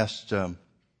 or asked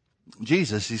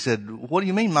Jesus, he said, what do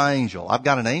you mean my angel? I've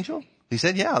got an angel? He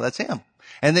said, yeah, that's him.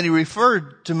 And then he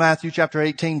referred to Matthew chapter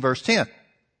 18 verse 10.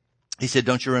 He said,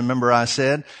 don't you remember I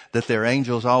said that their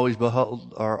angels always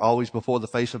before the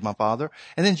face of my Father?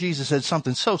 And then Jesus said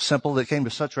something so simple that came to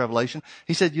such revelation.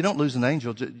 He said, you don't lose an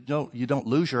angel. You don't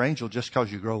lose your angel just because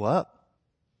you grow up.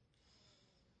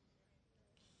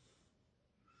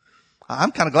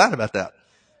 I'm kind of glad about that.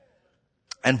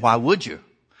 And why would you?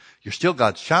 You're still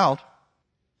God's child.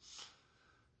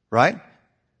 Right?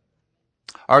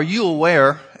 Are you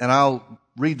aware, and I'll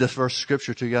read this verse of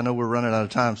scripture to you. I know we're running out of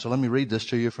time, so let me read this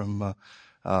to you from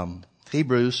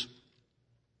Hebrews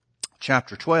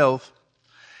chapter 12.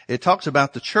 It talks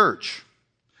about the church.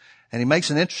 And he makes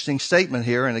an interesting statement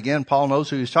here. And again, Paul knows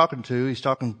who he's talking to. He's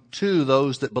talking to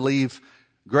those that believe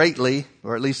greatly,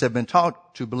 or at least have been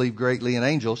taught to believe greatly in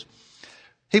angels.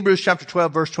 Hebrews chapter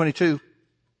 12, verse 22.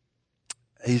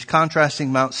 He's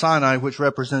contrasting Mount Sinai, which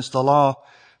represents the law,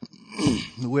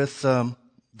 with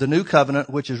the new covenant,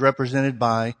 which is represented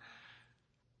by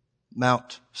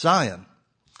Mount Zion.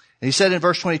 And he said in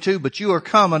verse 22, but you are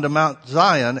come unto Mount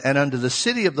Zion, and unto the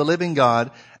city of the living God,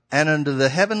 and unto the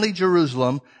heavenly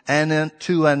Jerusalem, and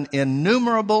to an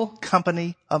innumerable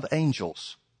company of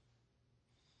angels.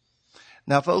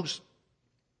 Now, folks,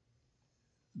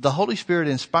 the Holy Spirit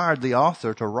inspired the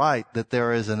author to write that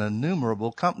there is an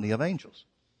innumerable company of angels.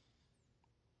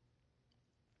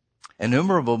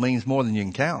 Innumerable means more than you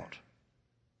can count.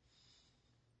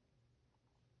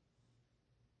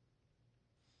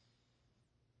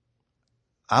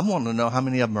 I want to know how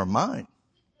many of them are mine.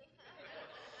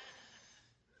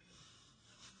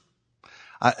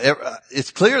 It's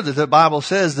clear that the Bible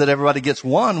says that everybody gets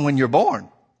one when you're born.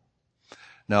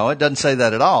 No, it doesn't say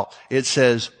that at all. It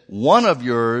says one of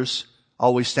yours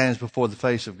always stands before the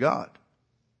face of God.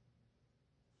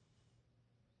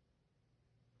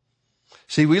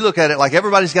 See, we look at it like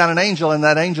everybody's got an angel and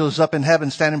that angel is up in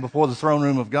heaven standing before the throne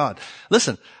room of God.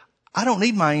 Listen, I don't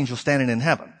need my angel standing in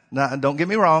heaven. Now, don't get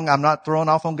me wrong. I'm not throwing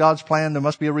off on God's plan. There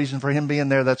must be a reason for him being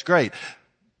there. That's great.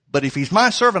 But if he's my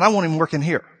servant, I want him working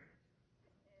here.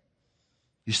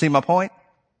 You see my point?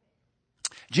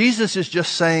 Jesus is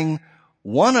just saying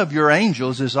one of your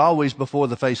angels is always before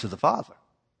the face of the Father.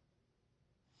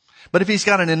 But if he's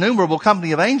got an innumerable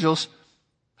company of angels,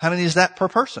 how many is that per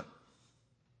person?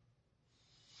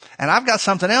 And I've got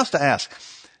something else to ask.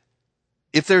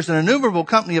 If there's an innumerable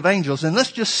company of angels, and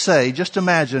let's just say, just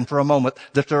imagine for a moment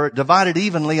that they're divided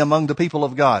evenly among the people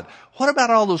of God. What about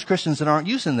all those Christians that aren't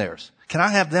using theirs? Can I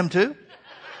have them too?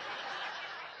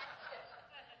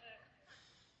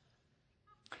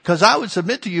 Because I would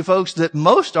submit to you folks that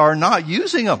most are not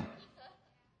using them.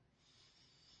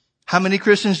 How many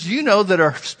Christians do you know that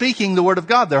are speaking the word of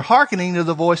God? They're hearkening to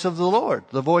the voice of the Lord,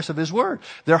 the voice of his word.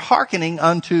 They're hearkening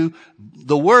unto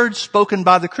the word spoken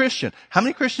by the Christian. How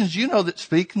many Christians do you know that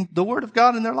speak the word of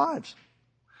God in their lives?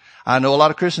 I know a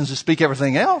lot of Christians that speak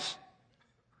everything else.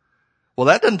 Well,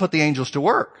 that doesn't put the angels to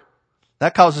work.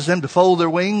 That causes them to fold their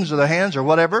wings or their hands or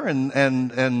whatever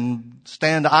and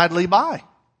stand idly by,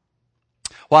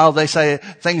 while they say,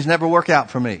 things never work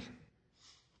out for me.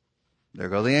 There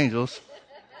go the angels.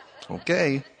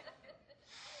 Okay.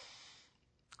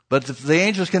 But if the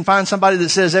angels can find somebody that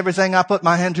says everything I put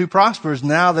my hand to prospers,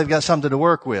 now they've got something to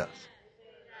work with.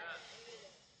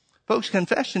 Folks,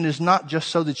 confession is not just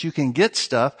so that you can get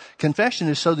stuff. Confession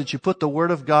is so that you put the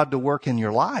word of God to work in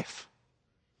your life.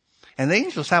 And the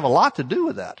angels have a lot to do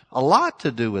with that. A lot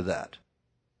to do with that.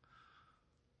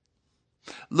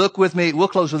 Look with me. We'll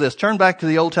close with this. Turn back to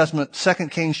the Old Testament, 2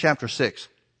 Kings chapter 6.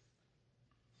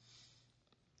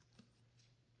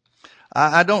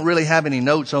 I don't really have any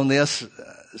notes on this,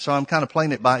 so I'm kind of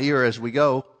playing it by ear as we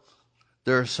go.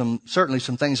 There are certainly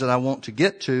some things that I want to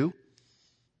get to.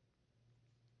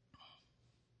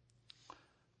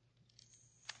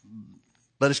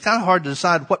 But it's kind of hard to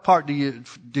decide what part do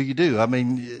you do. I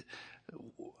mean,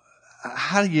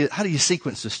 how do you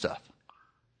sequence this stuff?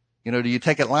 You know, do you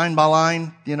take it line by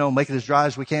line, make it as dry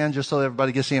as we can just so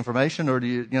everybody gets the information, or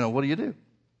what do you do?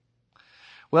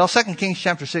 Well, 2 Kings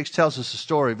chapter 6 tells us a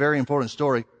story, very important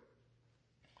story.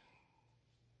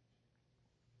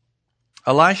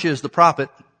 Elisha is the prophet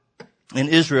in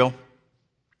Israel,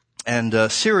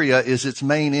 and Syria is its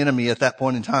main enemy at that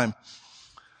point in time.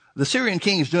 The Syrian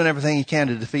king is doing everything he can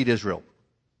to defeat Israel.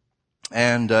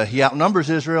 And he outnumbers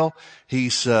Israel.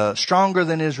 He's stronger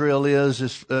than Israel is.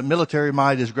 His military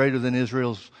might is greater than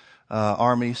Israel's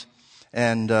armies.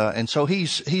 And so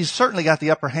he's certainly got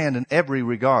the upper hand in every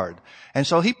regard. And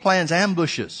so he plans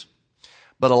ambushes.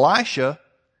 But Elisha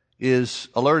is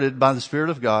alerted by the Spirit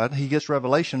of God. He gets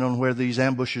revelation on where these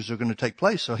ambushes are going to take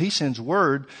place. So he sends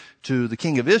word to the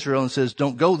king of Israel and says,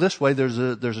 don't go this way. There's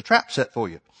a trap set for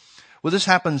you. Well, this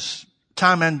happens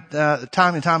time and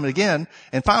time again.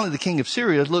 And finally, the king of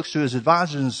Syria looks to his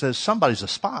advisors and says, somebody's a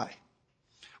spy.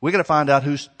 We got to find out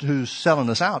who's selling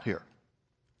us out here.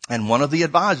 And one of the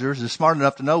advisors is smart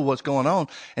enough to know what's going on.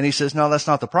 And he says, no, that's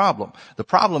not the problem. The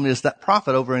problem is that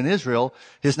prophet over in Israel,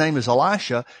 his name is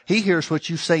Elisha. He hears what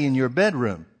you say in your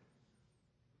bedroom.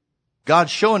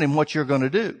 God's showing him what you're going to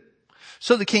do.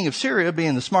 So the king of Syria,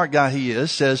 being the smart guy he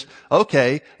is, says,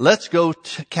 okay, let's go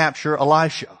capture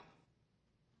Elisha.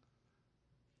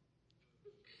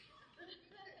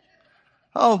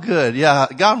 Oh, good. Yeah,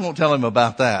 God won't tell him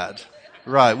about that.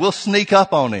 Right. We'll sneak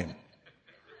up on him.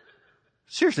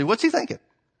 Seriously, what's he thinking?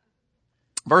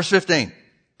 Verse 15.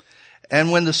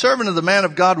 And when the servant of the man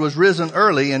of God was risen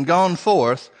early and gone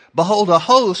forth, behold, a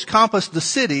host compassed the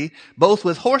city, both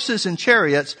with horses and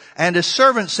chariots. And his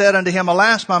servant said unto him,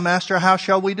 alas, my master, how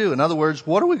shall we do? In other words,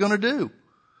 what are we going to do?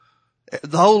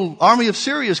 The whole army of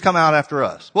Syria has come out after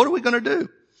us. What are we going to do?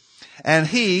 And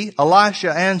he,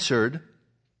 Elisha, answered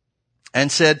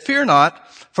and said, fear not,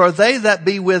 for they that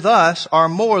be with us are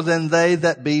more than they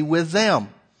that be with them.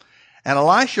 And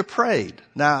Elisha prayed.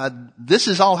 Now, this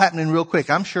is all happening real quick.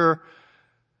 I'm sure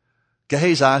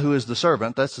Gehazi, who is the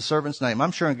servant, that's the servant's name,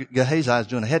 I'm sure Gehazi is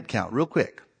doing a head count real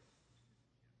quick.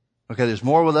 Okay, there's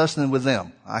more with us than with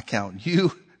them. I count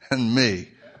you and me.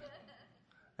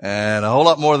 And a whole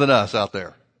lot more than us out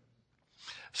there.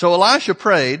 So Elisha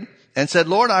prayed and said,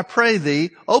 Lord, I pray thee,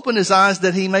 open his eyes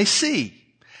that he may see.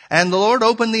 And the Lord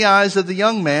opened the eyes of the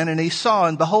young man, and he saw,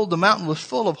 and behold, the mountain was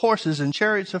full of horses and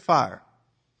chariots of fire.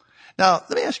 Now,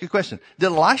 let me ask you a question. Did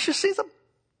Elisha see them?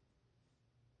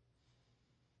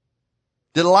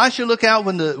 Did Elisha look out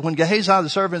when Gehazi the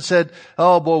servant said,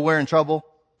 oh boy, we're in trouble.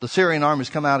 The Syrian army's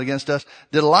come out against us.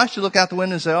 Did Elisha look out the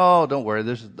window and say, oh, don't worry,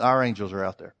 our angels are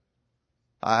out there.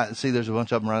 I see there's a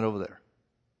bunch of them right over there.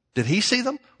 Did he see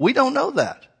them? We don't know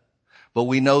that. But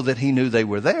we know that he knew they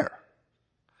were there.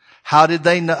 How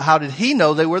did he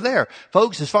know they were there?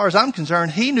 Folks, as far as I'm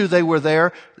concerned, he knew they were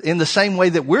there in the same way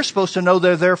that we're supposed to know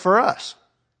they're there for us.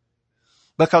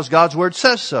 Because God's word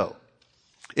says so.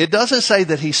 It doesn't say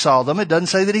that he saw them. It doesn't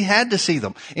say that he had to see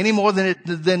them any more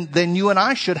than you and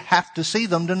I should have to see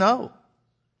them to know.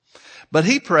 But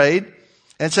he prayed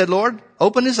and said, Lord,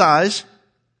 open his eyes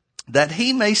that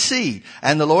he may see.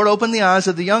 And the Lord opened the eyes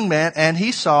of the young man, and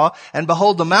he saw, and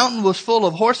behold, the mountain was full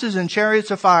of horses and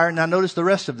chariots of fire. Now notice the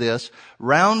rest of this,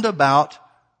 round about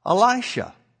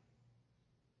Elisha.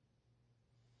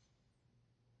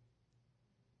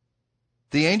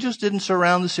 The angels didn't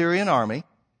surround the Syrian army.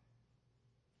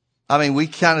 I mean, we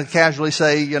kind of casually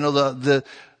say, the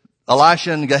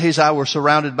Elisha and Gehazi were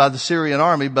surrounded by the Syrian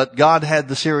army, but God had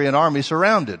the Syrian army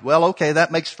surrounded. Well, okay,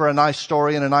 that makes for a nice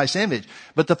story and a nice image.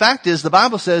 But the fact is, the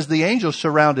Bible says the angels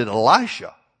surrounded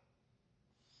Elisha.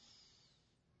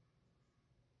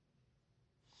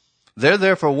 They're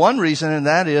there for one reason, and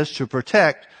that is to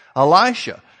protect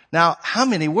Elisha. Now, how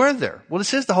many were there? Well, it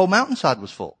says the whole mountainside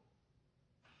was full.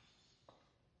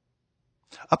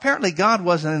 Apparently, God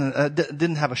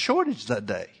didn't have a shortage that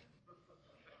day.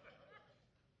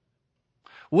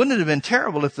 Wouldn't it have been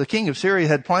terrible if the king of Syria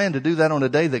had planned to do that on a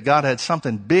day that God had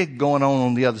something big going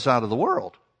on the other side of the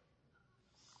world?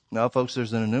 No, folks,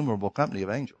 there's an innumerable company of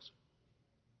angels.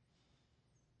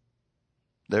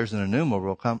 There's an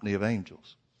innumerable company of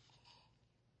angels.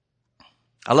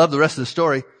 I love the rest of the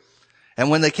story. And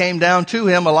when they came down to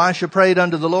him, Elisha prayed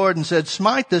unto the Lord and said,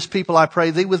 smite this people, I pray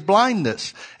thee, with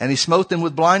blindness. And he smote them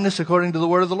with blindness according to the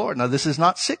word of the Lord. Now, this is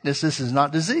not sickness. This is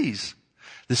not disease.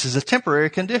 This is a temporary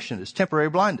condition. It's temporary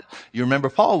blindness. You remember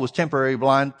Paul was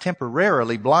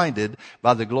temporarily blinded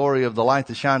by the glory of the light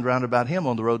that shined round about him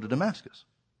on the road to Damascus.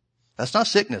 That's not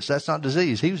sickness. That's not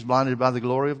disease. He was blinded by the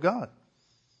glory of God.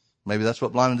 Maybe that's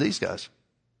what blinded these guys.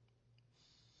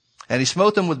 And he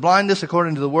smote them with blindness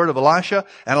according to the word of Elisha.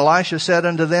 And Elisha said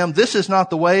unto them, this is not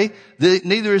the way,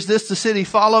 neither is this the city.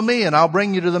 Follow me, and I'll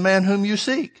bring you to the man whom you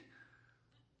seek.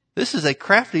 This is a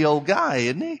crafty old guy,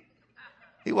 isn't he?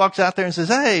 He walks out there and says,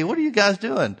 hey, what are you guys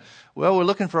doing? Well, we're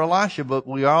looking for Elisha, but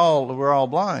we're all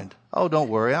blind. Oh, don't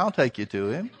worry, I'll take you to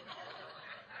him.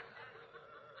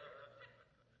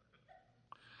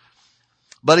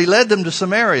 But he led them to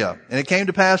Samaria. And it came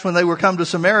to pass when they were come to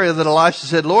Samaria that Elisha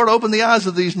said, Lord, open the eyes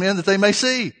of these men that they may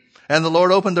see. And the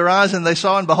Lord opened their eyes, and they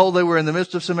saw, and behold, they were in the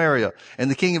midst of Samaria.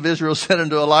 And the king of Israel said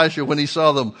unto Elisha when he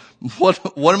saw them, what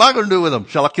am I going to do with them?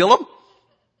 Shall I kill them?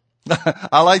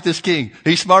 I like this king.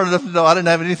 He's smart enough to know I didn't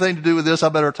have anything to do with this. I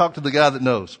better talk to the guy that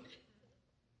knows.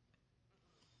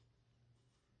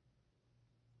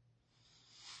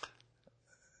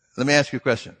 Let me ask you a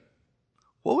question.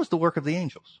 What was the work of the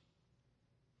angels?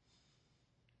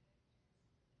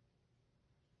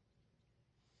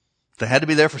 They had to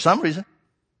be there for some reason.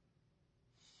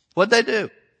 What'd they do?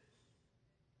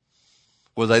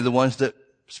 Were they the ones that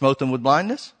smote them with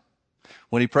blindness?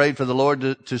 When he prayed for the Lord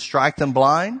to strike them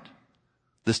blind,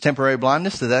 this temporary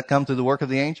blindness, did that come through the work of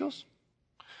the angels?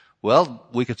 Well,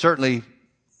 we could certainly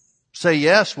say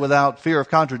yes without fear of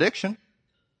contradiction.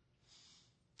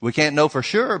 We can't know for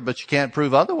sure, but you can't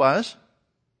prove otherwise.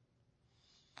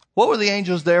 What were the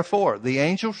angels there for? The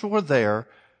angels were there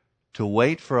to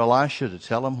wait for Elisha to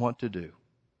tell him what to do.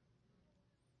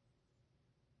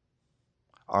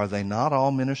 Are they not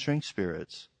all ministering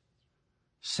spirits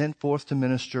sent forth to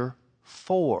minister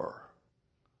for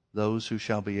those who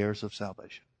shall be heirs of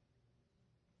salvation?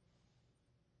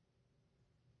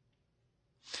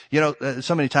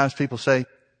 So many times people say,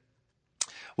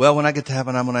 well, when I get to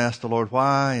heaven, I'm going to ask the Lord,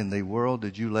 why in the world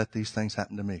did you let these things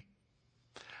happen to me?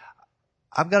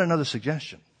 I've got another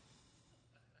suggestion.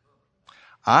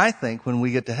 I think when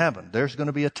we get to heaven, there's going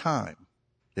to be a time.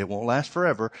 It won't last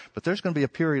forever, but there's going to be a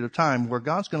period of time where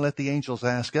God's going to let the angels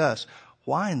ask us,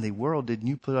 why in the world didn't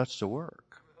you put us to work?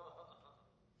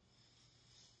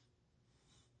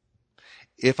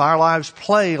 If our lives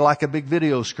play like a big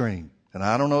video screen, and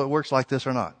I don't know if it works like this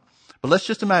or not, but let's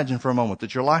just imagine for a moment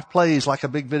that your life plays like a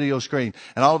big video screen,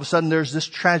 and all of a sudden there's this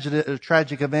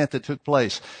tragic event that took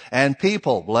place, and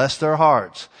people, bless their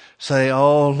hearts, say,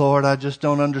 oh Lord, I just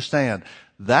don't understand.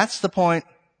 That's the point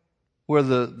where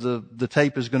the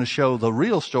tape is going to show the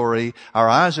real story. Our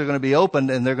eyes are going to be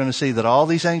opened, and they're going to see that all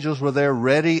these angels were there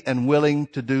ready and willing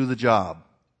to do the job.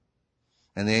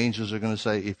 And the angels are going to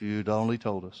say, if you'd only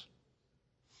told us,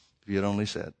 if you'd only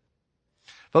said.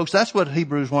 Folks, that's what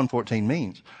Hebrews 1:14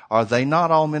 means. Are they not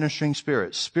all ministering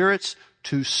spirits? Spirits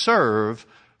to serve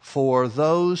for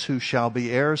those who shall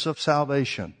be heirs of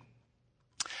salvation.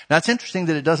 Now, it's interesting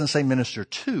that it doesn't say minister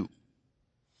to.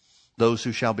 those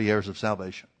who shall be heirs of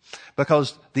salvation.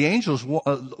 Because the angels'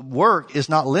 work is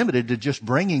not limited to just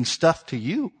bringing stuff to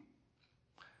you.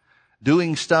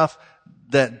 Doing stuff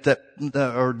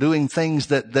or doing things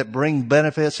that bring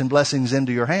benefits and blessings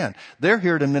into your hand. They're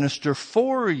here to minister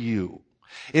for you.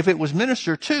 If it was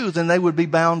minister to, then they would be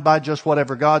bound by just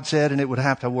whatever God said, and it would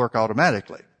have to work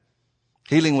automatically.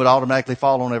 Healing would automatically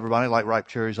fall on everybody like ripe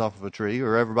cherries off of a tree,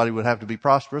 or everybody would have to be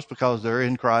prosperous because they're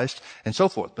in Christ and so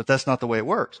forth. But that's not the way it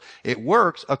works. It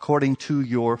works according to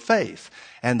your faith.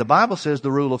 And the Bible says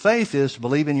the rule of faith is to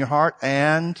believe in your heart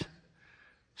and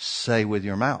say with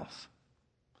your mouth.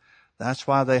 That's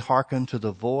why they hearken to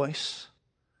the voice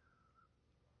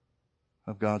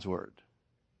of God's word.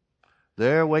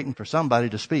 They're waiting for somebody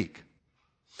to speak.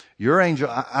 Your angel,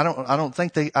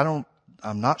 I'm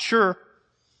not sure,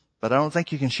 but I don't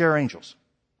think you can share angels.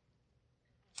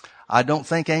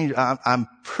 I'm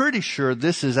pretty sure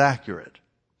this is accurate.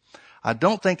 I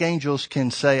don't think angels can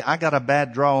say, I got a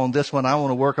bad draw on this one, I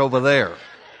want to work over there.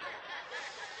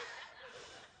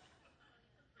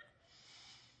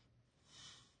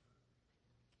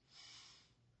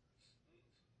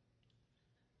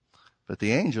 But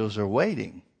the angels are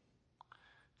waiting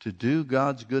to do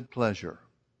God's good pleasure.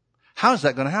 How is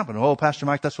that going to happen? Oh, Pastor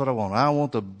Mike, that's what I want. I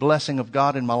want the blessing of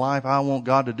God in my life. I want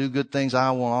God to do good things.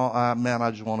 I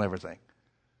just want everything.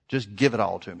 Just give it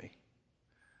all to me.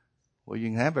 Well, you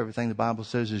can have everything the Bible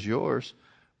says is yours,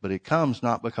 but it comes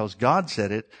not because God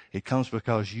said it. It comes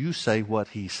because you say what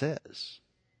He says.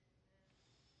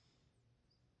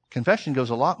 Confession goes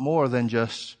a lot more than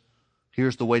just,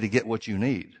 here's the way to get what you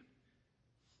need.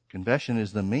 Confession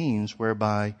is the means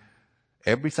whereby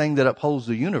everything that upholds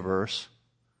the universe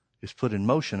is put in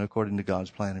motion according to God's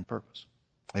plan and purpose.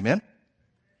 Amen?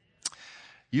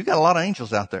 You got a lot of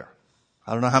angels out there.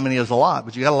 I don't know how many is a lot,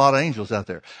 but you got a lot of angels out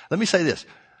there. Let me say this.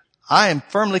 I am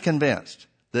firmly convinced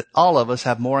that all of us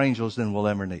have more angels than we'll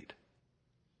ever need.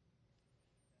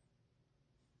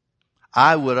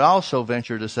 I would also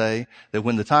venture to say that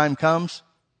when the time comes,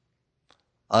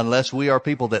 unless we are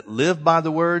people that live by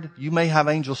the word, you may have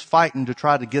angels fighting to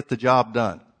try to get the job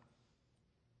done.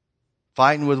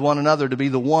 Fighting with one another to be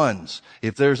the ones.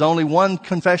 If there's only one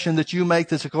confession that you make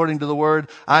that's according to the word,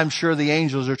 I'm sure the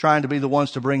angels are trying to be the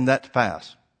ones to bring that to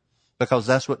pass. Because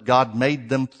that's what God made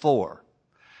them for.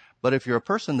 But if you're a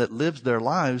person that lives their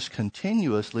lives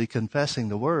continuously confessing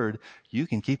the word, you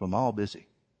can keep them all busy.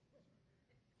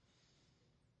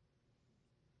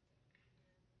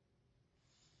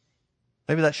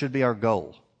 Maybe that should be our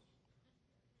goal.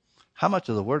 How much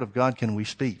of the word of God can we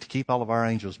speak to keep all of our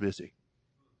angels busy?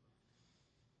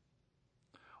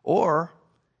 Or,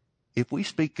 if we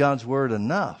speak God's word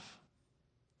enough,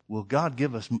 will God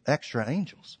give us extra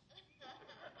angels?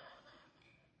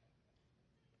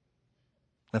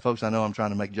 Now, folks, I know I'm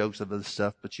trying to make jokes of this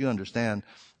stuff, but you understand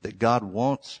that God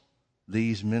wants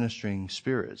these ministering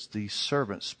spirits, these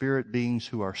servants, spirit beings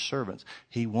who are servants.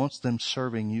 He wants them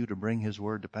serving you to bring His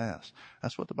word to pass.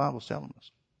 That's what the Bible's telling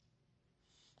us.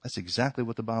 That's exactly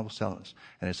what the Bible's telling us.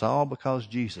 And it's all because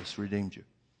Jesus redeemed you.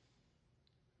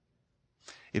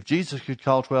 If Jesus could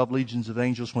call 12 legions of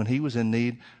angels when He was in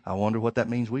need, I wonder what that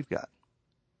means we've got.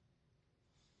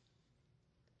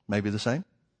 Maybe the same.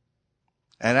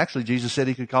 And actually, Jesus said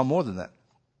He could call more than that.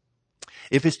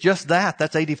 If it's just that,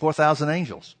 that's 84,000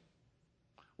 angels.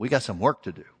 We got some work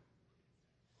to do.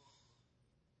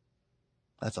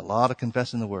 That's a lot of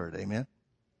confessing the word. Amen.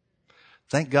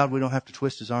 Thank God we don't have to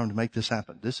twist His arm to make this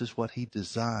happen. This is what He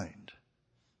designed.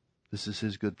 This is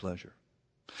His good pleasure.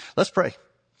 Let's pray.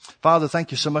 Father,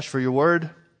 thank You so much for Your word.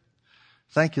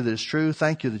 Thank You that it's true.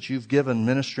 Thank You that You've given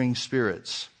ministering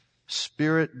spirits,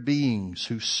 spirit beings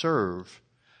who serve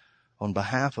on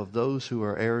behalf of those who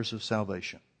are heirs of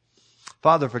salvation.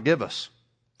 Father, forgive us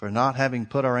for not having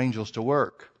put our angels to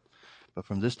work. But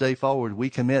from this day forward, we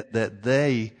commit that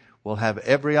they will have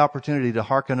every opportunity to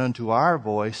hearken unto our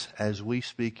voice as we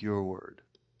speak Your word.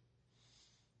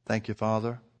 Thank You,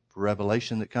 Father, for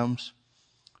revelation that comes,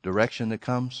 direction that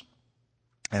comes,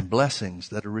 and blessings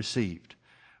that are received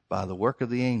by the work of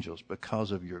the angels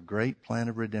because of Your great plan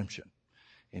of redemption.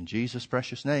 In Jesus'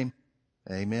 precious name,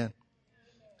 amen.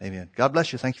 Amen. God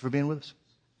bless you. Thank you for being with us.